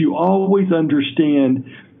documents, but you always understand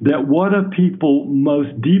that what a people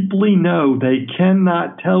most deeply know, they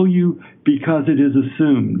cannot tell you because it is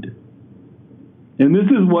assumed. And this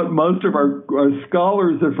is what most of our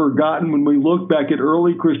scholars have forgotten when we look back at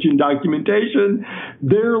early Christian documentation.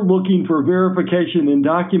 They're looking for verification in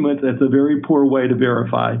documents. That's a very poor way to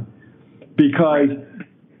verify, because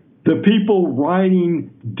the people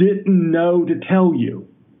writing didn't know to tell you.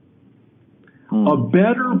 A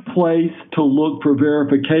better place to look for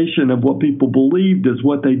verification of what people believed is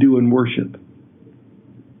what they do in worship.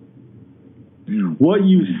 What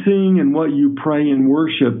you sing and what you pray in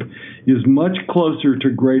worship is much closer to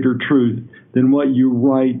greater truth than what you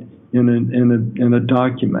write in a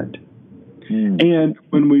document. And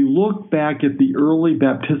when we look back at the early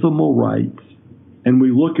baptismal rites and we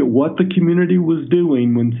look at what the community was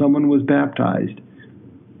doing when someone was baptized,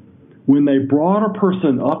 when they brought a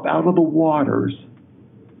person up out of the waters,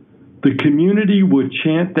 the community would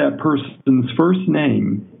chant that person's first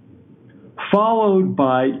name, followed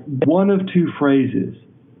by one of two phrases: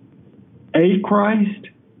 a Christ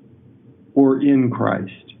or in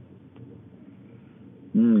Christ.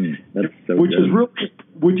 That's so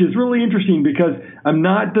which is really interesting, because I'm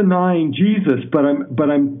not denying Jesus, but I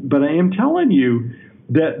am telling you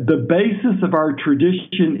that the basis of our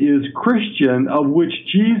tradition is Christian, of which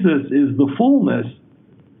Jesus is the fullness,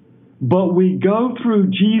 but we go through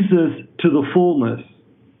Jesus to the fullness,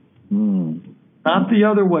 not the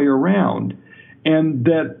other way around. And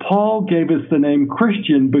that Paul gave us the name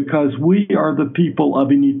Christian because we are the people of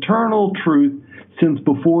an eternal truth since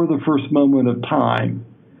before the first moment of time.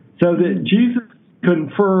 So that Jesus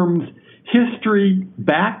confirms history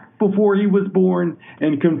back before he was born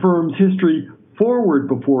and confirms history forward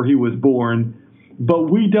before he was born, but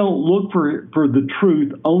we don't look for the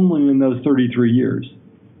truth only in those 33 years.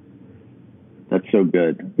 That's so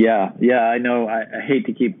good. Yeah, I know. I hate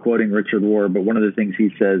to keep quoting Richard Rohr, but one of the things he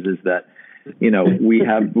says is that, we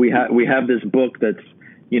have this book that's,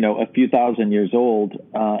 a few thousand years old,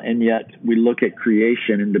 and yet we look at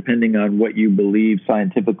creation, and depending on what you believe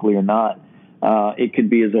scientifically or not, it could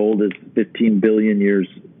be as old as 15 billion years.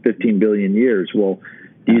 Well,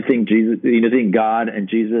 do you think God and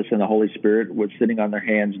Jesus and the Holy Spirit were sitting on their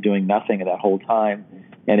hands doing nothing that whole time,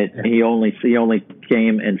 and he only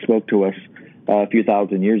came and spoke to us a few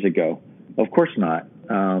thousand years ago? Of course not.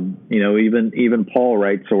 Even Paul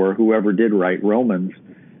writes, or whoever did write Romans,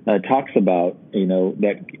 talks about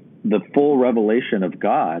that the full revelation of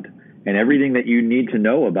God and everything that you need to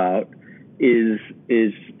know about is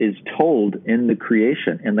told in the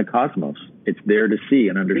creation, in the cosmos. It's there to see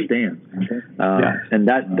and understand. And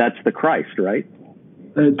that's the Christ, right?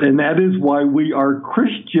 And that is why we are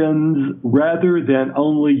Christians rather than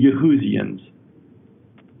only Yehusians.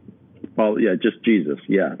 Well, yeah, just Jesus.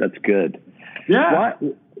 Yeah, that's good. Yeah.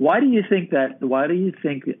 Why do you think that? Why do you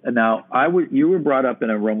think now? You were brought up in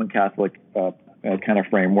a Roman Catholic kind of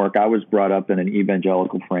framework. I was brought up in an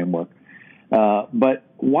evangelical framework. But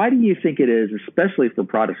why do you think it is, especially for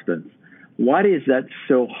Protestants? Why is that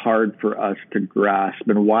so hard for us to grasp,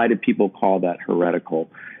 and why do people call that heretical?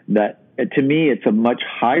 That to me, it's a much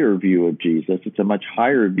higher view of Jesus. It's a much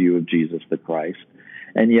higher view of Jesus the Christ,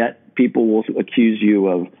 and yet people will accuse you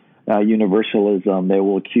of universalism. They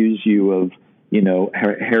will accuse you of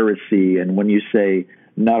heresy. And when you say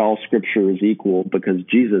not all Scripture is equal because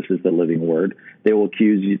Jesus is the living Word, they will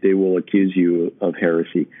accuse you of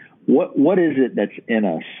heresy. What is it that's in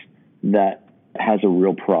us that has a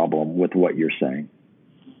real problem with what you're saying?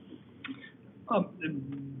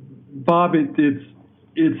 Bob, it's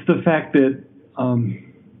the fact that how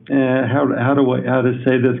to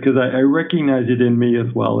say this, because I recognize it in me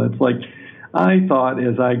as well. It's like I thought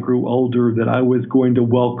as I grew older that I was going to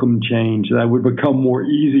welcome change, that I would become more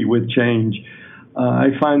easy with change. I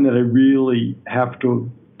find that I really have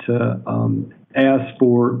to ask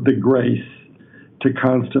for the grace to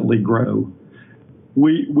constantly grow.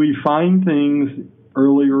 We find things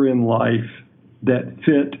earlier in life that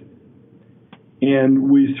fit, and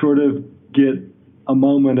we sort of get a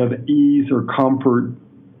moment of ease or comfort,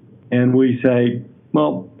 and we say,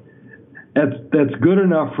 well, that's good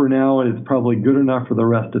enough for now, and it's probably good enough for the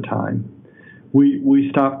rest of time. We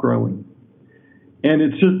stop growing. And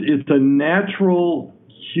it's a natural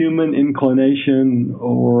human inclination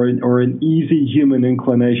or an easy human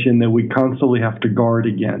inclination that we constantly have to guard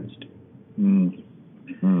against. And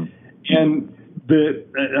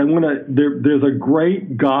there's a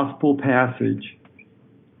great gospel passage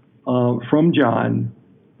from John,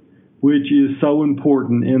 which is so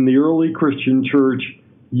important. And the early Christian church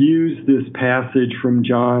used this passage from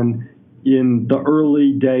John in the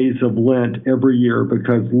early days of Lent every year,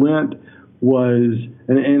 because Lent was,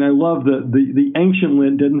 and I love the ancient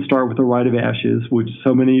Lent didn't start with the Rite of Ashes, which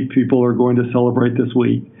so many people are going to celebrate this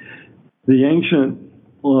week. The ancient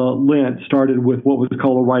Lent started with what was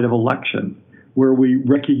called a rite of election, where we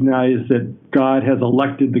recognize that God has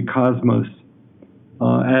elected the cosmos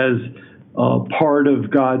as part of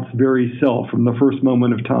God's very self from the first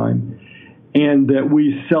moment of time, and that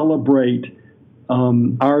we celebrate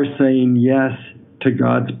our saying yes to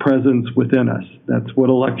God's presence within us. That's what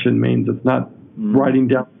election means. It's not writing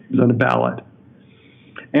down on a ballot.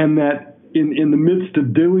 And that in the midst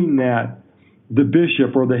of doing that, the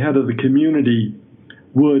bishop or the head of the community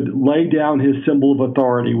would lay down his symbol of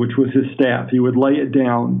authority, which was his staff. He would lay it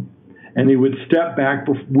down, and he would step back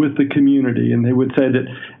with the community, and they would say that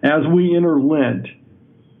as we enter Lent,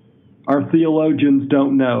 our theologians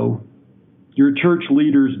don't know, your church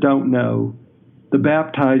leaders don't know, the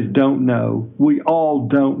baptized don't know, we all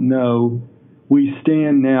don't know. We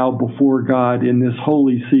stand now before God in this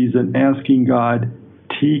holy season asking God,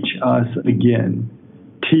 teach us again.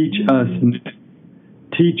 Teach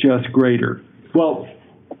us greater. Well,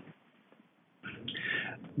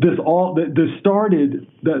 this started,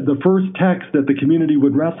 the first text that the community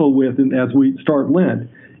would wrestle with, and as we start Lent,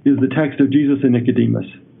 is the text of Jesus and Nicodemus.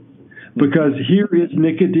 Because here is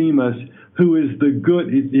Nicodemus, who is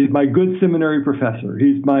he's my good seminary professor.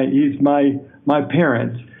 He's my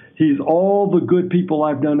parents. He's all the good people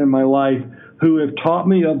I've known in my life who have taught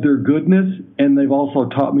me of their goodness, and they've also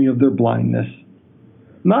taught me of their blindness.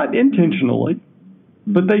 Not intentionally,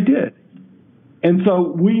 but they did. And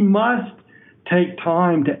so we must take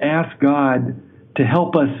time to ask God to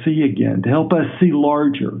help us see again, to help us see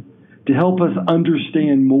larger, to help us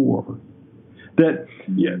understand more. That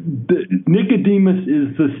Nicodemus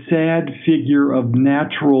is the sad figure of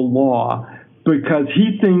natural law because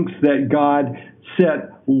he thinks that God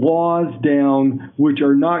set laws down which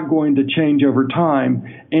are not going to change over time.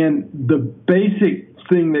 And the basic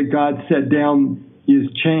thing that God set down is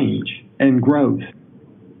change and growth.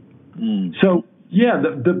 So, yeah,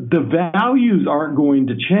 the values aren't going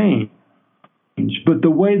to change, but the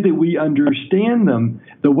way that we understand them,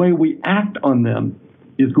 the way we act on them,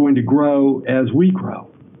 is going to grow as we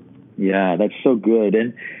grow. Yeah, that's so good.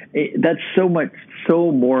 And that's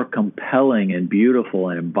so more compelling and beautiful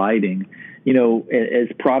and inviting. You know, as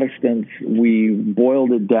Protestants, we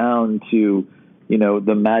boiled it down to, you know,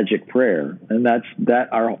 the magic prayer. And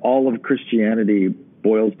all of Christianity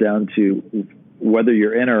boils down to whether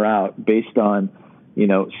you're in or out based on, you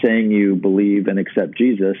know, saying you believe and accept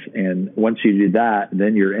Jesus. And once you do that,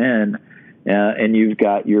 then you're in. And you've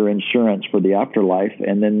got your insurance for the afterlife,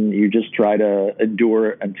 and then you just try to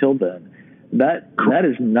endure until then. That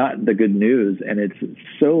is not the good news, and it's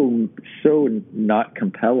so not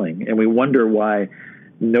compelling. And we wonder why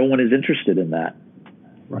no one is interested in that.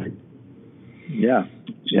 Right. Yeah.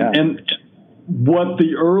 And what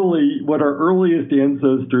our earliest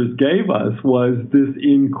ancestors gave us was this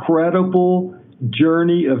incredible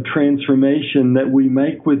journey of transformation that we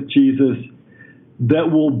make with Jesus,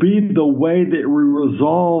 that will be the way that we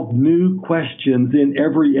resolve new questions in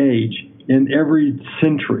every age, in every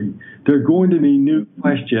century. There are going to be new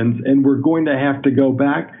questions, and we're going to have to go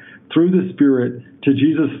back through the Spirit to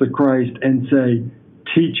Jesus the Christ and say,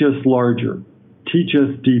 teach us larger, teach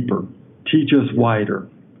us deeper, teach us wider.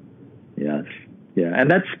 Yes. Yeah.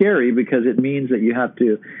 And that's scary because it means that you have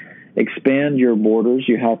to expand your borders,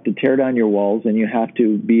 you have to tear down your walls, and you have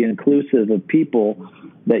to be inclusive of people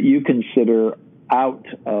that you consider out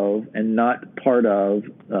of and not part of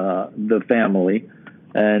the family.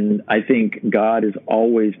 And I think God is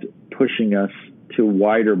always pushing us to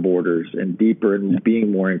wider borders and deeper and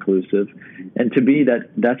being more inclusive. And to me,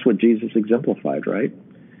 that's what Jesus exemplified, right?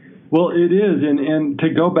 Well, it is. And to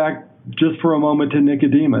go back just for a moment to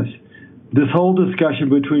Nicodemus, this whole discussion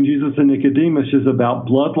between Jesus and Nicodemus is about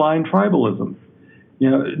bloodline tribalism. You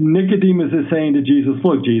know, Nicodemus is saying to Jesus,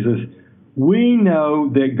 look, Jesus, we know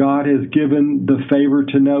that God has given the favor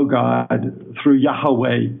to know God through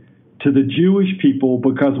Yahweh to the Jewish people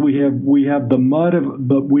because we have the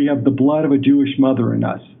blood of a Jewish mother in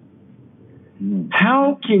us.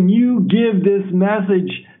 How can you give this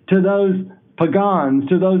message to those pagans,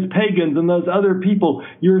 to those pagans and those other people?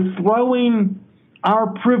 You're throwing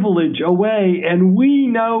our privilege away, and we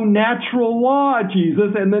know natural law,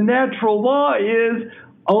 Jesus, and the natural law is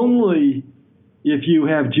only if you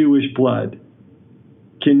have Jewish blood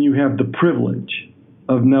can you have the privilege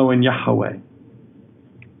of knowing Yahweh.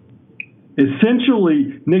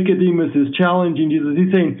 Essentially, Nicodemus is challenging Jesus.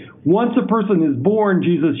 He's saying, once a person is born,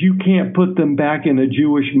 Jesus, you can't put them back in a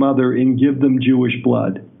Jewish mother and give them Jewish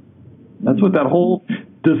blood. That's what that whole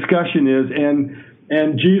discussion is.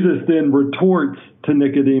 And Jesus then retorts to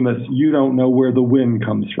Nicodemus, you don't know where the wind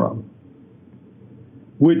comes from,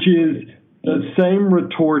 which is the same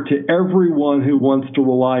retort to everyone who wants to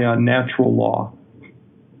rely on natural law.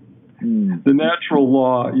 The natural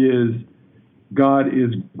law is God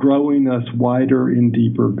is growing us wider and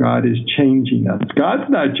deeper. God is changing us. God's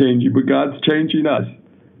not changing, but God's changing us.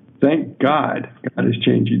 Thank God, God is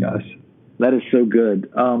changing us. That is so good.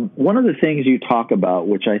 One of the things you talk about,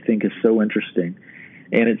 which I think is so interesting,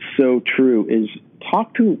 and it's so true, is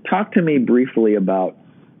talk to me briefly about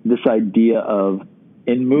this idea of,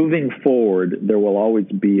 in moving forward, there will always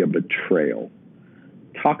be a betrayal.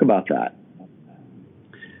 Talk about that.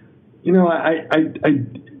 You know, I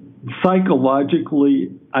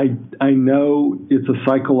psychologically, I know it's a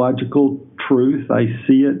psychological truth. I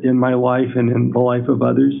see it in my life and in the life of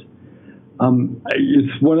others.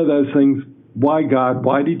 It's one of those things, why God,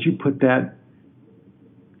 why did you put that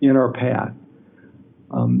in our path?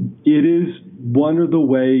 It is one of the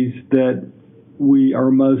ways that we are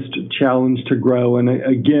most challenged to grow. And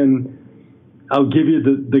again, I'll give you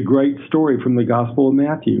the great story from the Gospel of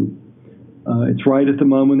Matthew. It's right at the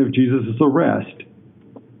moment of Jesus' arrest.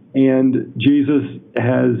 And Jesus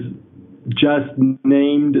has just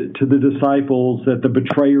named to the disciples that the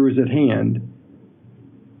betrayer is at hand.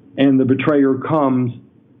 And the betrayer comes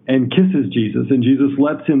and kisses Jesus, and Jesus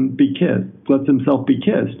lets himself be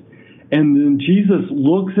kissed. And then Jesus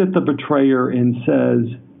looks at the betrayer and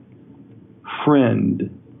says, "Friend,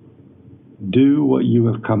 do what you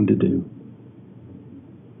have come to do."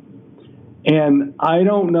 And I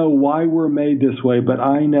don't know why we're made this way, but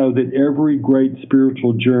I know that every great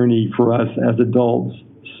spiritual journey for us as adults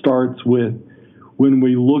starts with when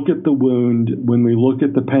we look at the wound, when we look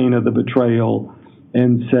at the pain of the betrayal,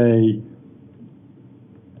 and say,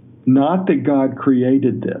 not that God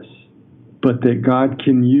created this, but that God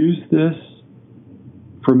can use this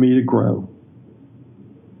for me to grow.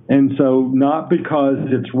 And so, not because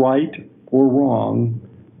it's right or wrong,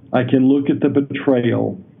 I can look at the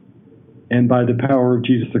betrayal, and by the power of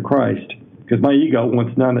Jesus the Christ, because my ego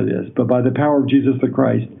wants none of this, but by the power of Jesus the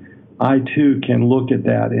Christ, I too can look at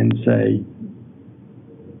that and say,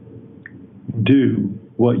 do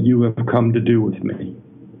what you have come to do with me.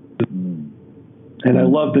 And I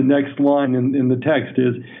love the next line in the text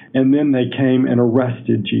is, and then they came and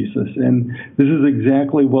arrested Jesus. And this is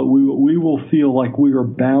exactly what we will feel like we are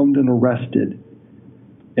bound and arrested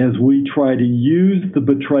as we try to use the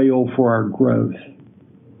betrayal for our growth.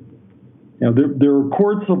 Now, there are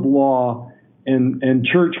courts of law and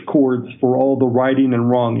church courts for all the righting and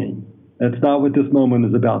wronging. That's not what this moment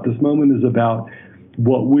is about. This moment is about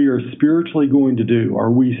what we are spiritually going to do.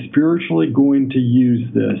 Are we spiritually going to use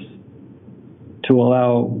this to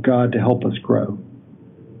allow God to help us grow?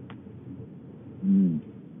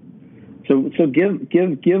 So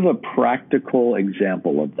give a practical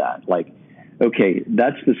example of that. Like, okay,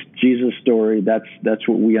 that's this Jesus story. That's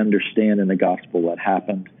what we understand in the gospel that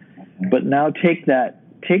happened. But now take that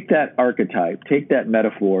archetype, take that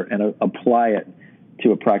metaphor, and apply it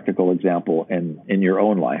to a practical example in your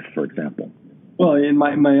own life, for example. Well, in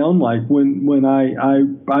my own life, when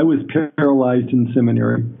I was paralyzed in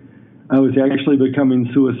seminary, I was actually becoming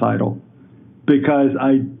suicidal because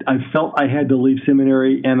I felt I had to leave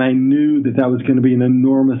seminary, and I knew that was going to be an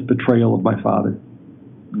enormous betrayal of my father.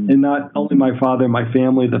 And not only my father, my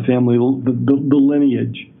family, the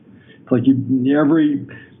lineage. It's like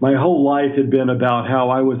my whole life had been about how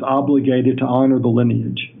I was obligated to honor the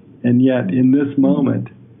lineage. And yet, in this moment,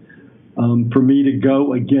 for me to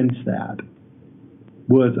go against that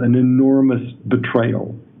was an enormous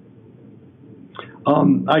betrayal.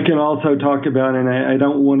 I can also talk about, and I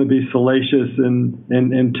don't want to be salacious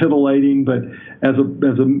and titillating, but as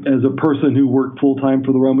a person who worked full time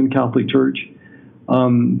for the Roman Catholic Church,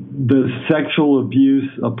 the sexual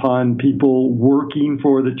abuse upon people working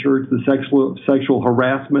for the church, the sexual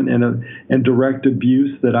harassment and direct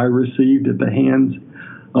abuse that I received at the hands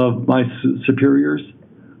of my superiors,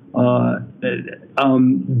 that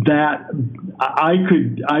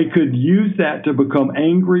I could use that to become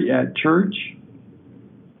angry at church.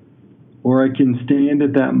 Or I can stand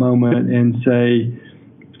at that moment and say,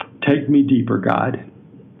 take me deeper, God.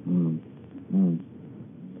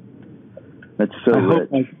 That's so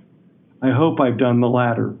rich. I hope I've done the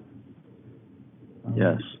latter.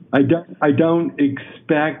 Yes. I don't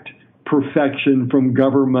expect perfection from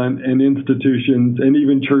government and institutions and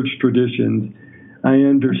even church traditions. I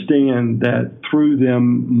understand that through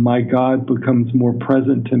them, my God becomes more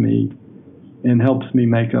present to me and helps me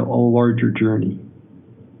make a larger journey.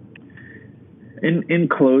 In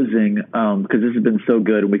closing, because this has been so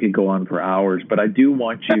good and we could go on for hours, but I do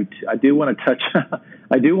want to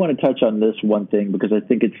touch on this one thing because I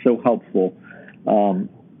think it's so helpful.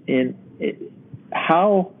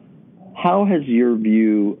 How has your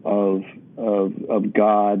view of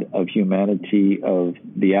God, of humanity, of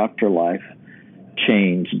the afterlife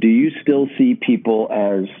changed? Do you still see people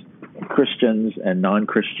as Christians and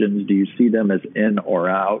non-Christians? Do you see them as in or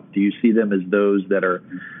out? Do you see them as those that are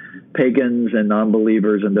pagans and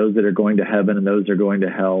non-believers and those that are going to heaven and those that are going to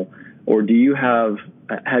hell? Or do you have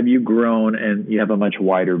you grown and you have a much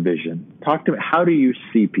wider vision? Talk to me. How do you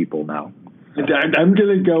see people now? I'm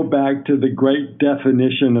going to go back to the great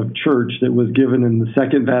definition of church that was given in the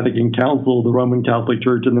Second Vatican Council of the Roman Catholic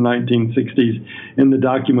Church in the 1960s in the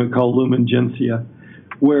document called Lumen Gentium,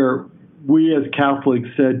 where we as Catholics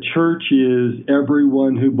said church is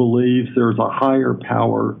everyone who believes there's a higher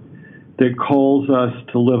power that calls us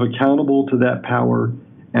to live accountable to that power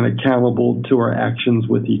and accountable to our actions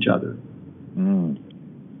with each other.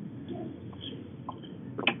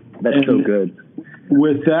 That's so good.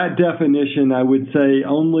 With that definition, I would say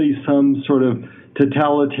only some sort of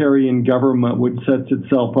totalitarian government would set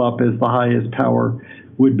itself up as the highest power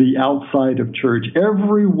would be outside of church.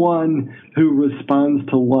 Everyone who responds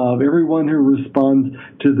to love, everyone who responds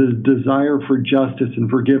to the desire for justice and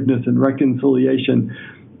forgiveness and reconciliation,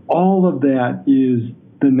 all of that is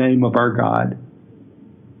the name of our God.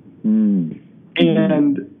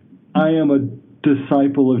 And I am a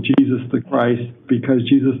disciple of Jesus the Christ because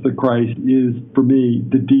Jesus the Christ is, for me,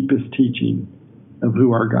 the deepest teaching of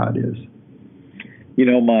who our God is. You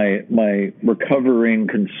know, my recovering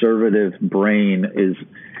conservative brain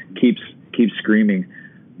keeps screaming,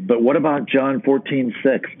 but what about John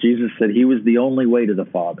 14:6? Jesus said he was the only way to the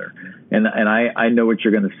Father. And I know what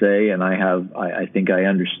you're going to say, and I think I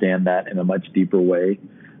understand that in a much deeper way.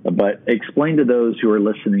 But explain to those who are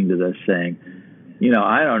listening to this saying,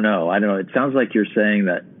 I don't know. It sounds like you're saying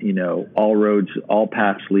that, all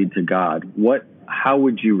paths lead to God. How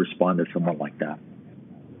would you respond to someone like that?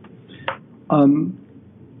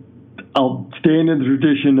 I'll stand in the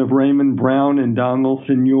tradition of Raymond Brown and Donald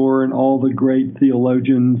Senior and all the great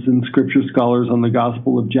theologians and scripture scholars on the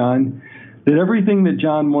Gospel of John, that everything that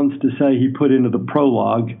John wants to say he put into the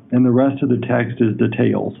prologue, and the rest of the text is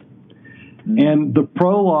details. And the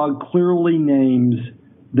prologue clearly names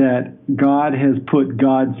that God has put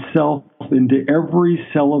God's self into every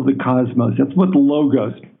cell of the cosmos. That's what the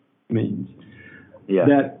Logos means. Yeah.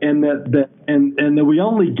 That we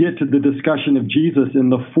only get to the discussion of Jesus in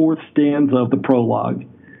the fourth stanza of the prologue.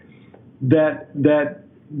 That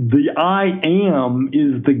the I am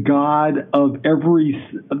is the God of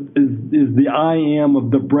is the I am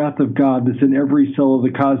of the breath of God that's in every cell of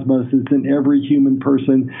the cosmos, that's in every human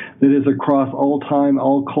person, that is across all time,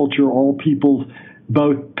 all culture, all peoples,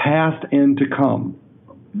 both past and to come.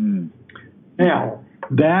 Now,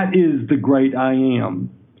 that is the great I am.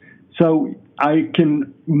 So I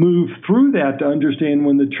can move through that to understand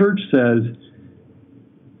when the church says,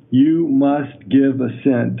 you must give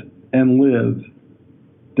assent and live,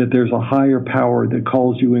 that there's a higher power that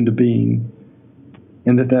calls you into being,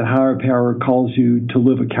 and that higher power calls you to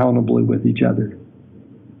live accountably with each other.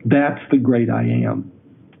 That's the great I am.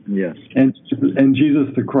 Yes. And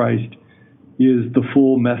Jesus the Christ is the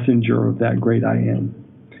full messenger of that great I am.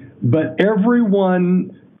 But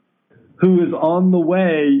everyone who is on the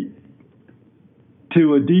way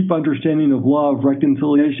to a deep understanding of love,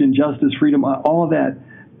 reconciliation, justice, freedom, all of that,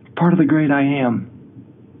 part of the great I am.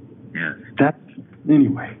 Yes.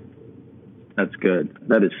 Anyway. That's good.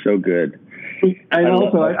 That is so good. And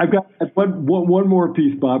also, I've got one more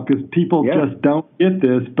piece, Bob, because people just don't get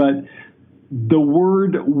this, but the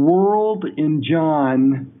word world in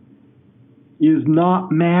John is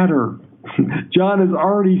not matter. John has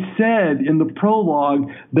already said in the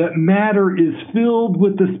prologue that matter is filled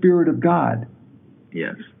with the Spirit of God.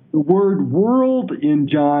 Yes. The word world in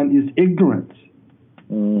John is ignorance.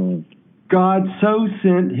 God so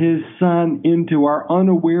sent his Son into our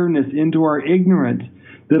unawareness, into our ignorance,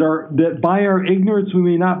 that by our ignorance we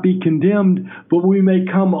may not be condemned, but we may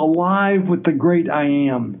come alive with the great I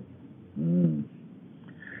am.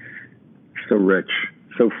 So rich,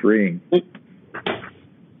 so freeing.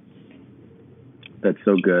 That's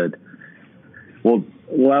so good. Well,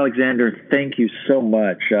 Alexander, thank you so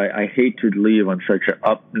much. I hate to leave on such an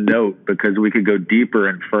up note because we could go deeper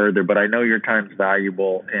and further, but I know your time's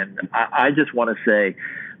valuable. And I just want to say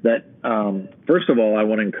that, first of all, I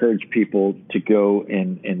want to encourage people to go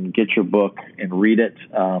and get your book and read it.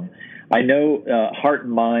 I know Heart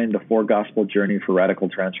and Mind, The Four Gospel Journey for Radical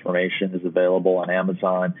Transformation is available on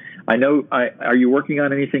Amazon. I know, are you working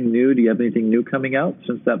on anything new? Do you have anything new coming out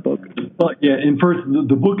since that book? Well, yeah, and first,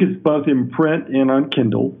 the book is both in print and on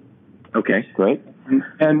Kindle. Okay, great.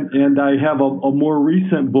 And I have a more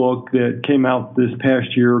recent book that came out this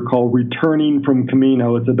past year called Returning from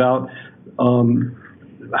Camino. It's about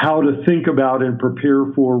how to think about and prepare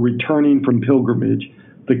for returning from pilgrimage,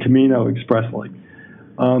 the Camino expressly.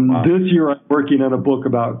 Wow. This year I'm working on a book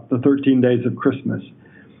about the 13 days of Christmas.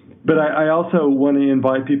 But I also want to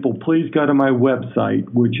invite people, please go to my website,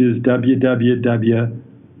 which is www.quadratos,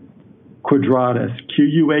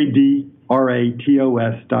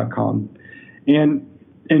 quadratos.com. And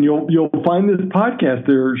you'll find this podcast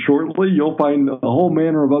there shortly. You'll find a whole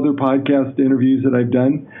manner of other podcast interviews that I've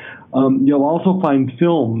done. You'll also find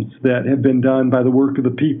films that have been done by the work of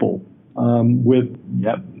the people with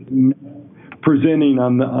presenting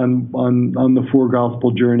on the Four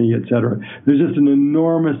Gospel Journey, et cetera. There's just an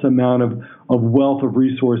enormous amount of wealth of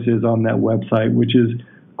resources on that website, which is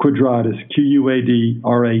quadratos,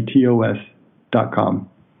 quadratos.com.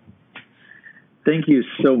 Thank you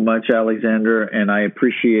so much, Alexander, and I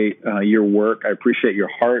appreciate your work. I appreciate your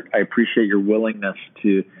heart. I appreciate your willingness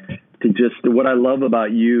to what I love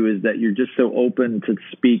about you is that you're just so open to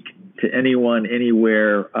speak to anyone,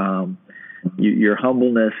 anywhere. Your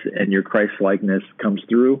humbleness and your Christ-likeness comes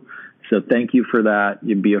through. So thank you for that.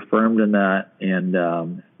 You'd be affirmed in that, and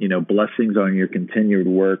blessings on your continued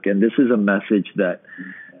work. And this is a message that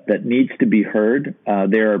needs to be heard.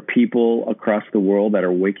 There are people across the world that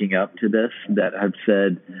are waking up to this, that have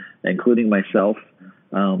said, including myself,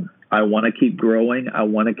 I want to keep growing. I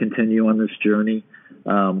want to continue on this journey.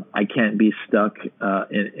 I can't be stuck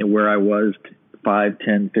in where I was 5,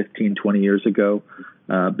 10, 15, 20 years ago,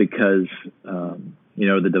 because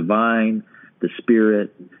the divine, the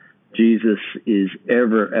Spirit, Jesus is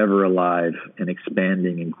ever alive and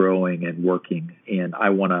expanding and growing and working, and I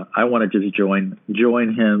wanna just join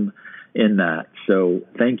him in that. So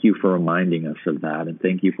thank you for reminding us of that, and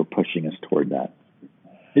thank you for pushing us toward that.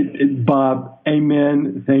 Bob,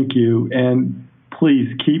 amen. Thank you, and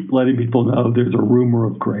please keep letting people know there's a rumor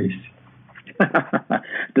of grace.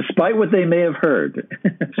 Despite what they may have heard.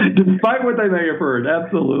 Despite what they may have heard,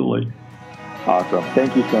 absolutely. Awesome.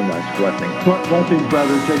 Thank you so much. Blessings. Blessings,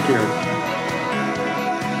 brother. Take care.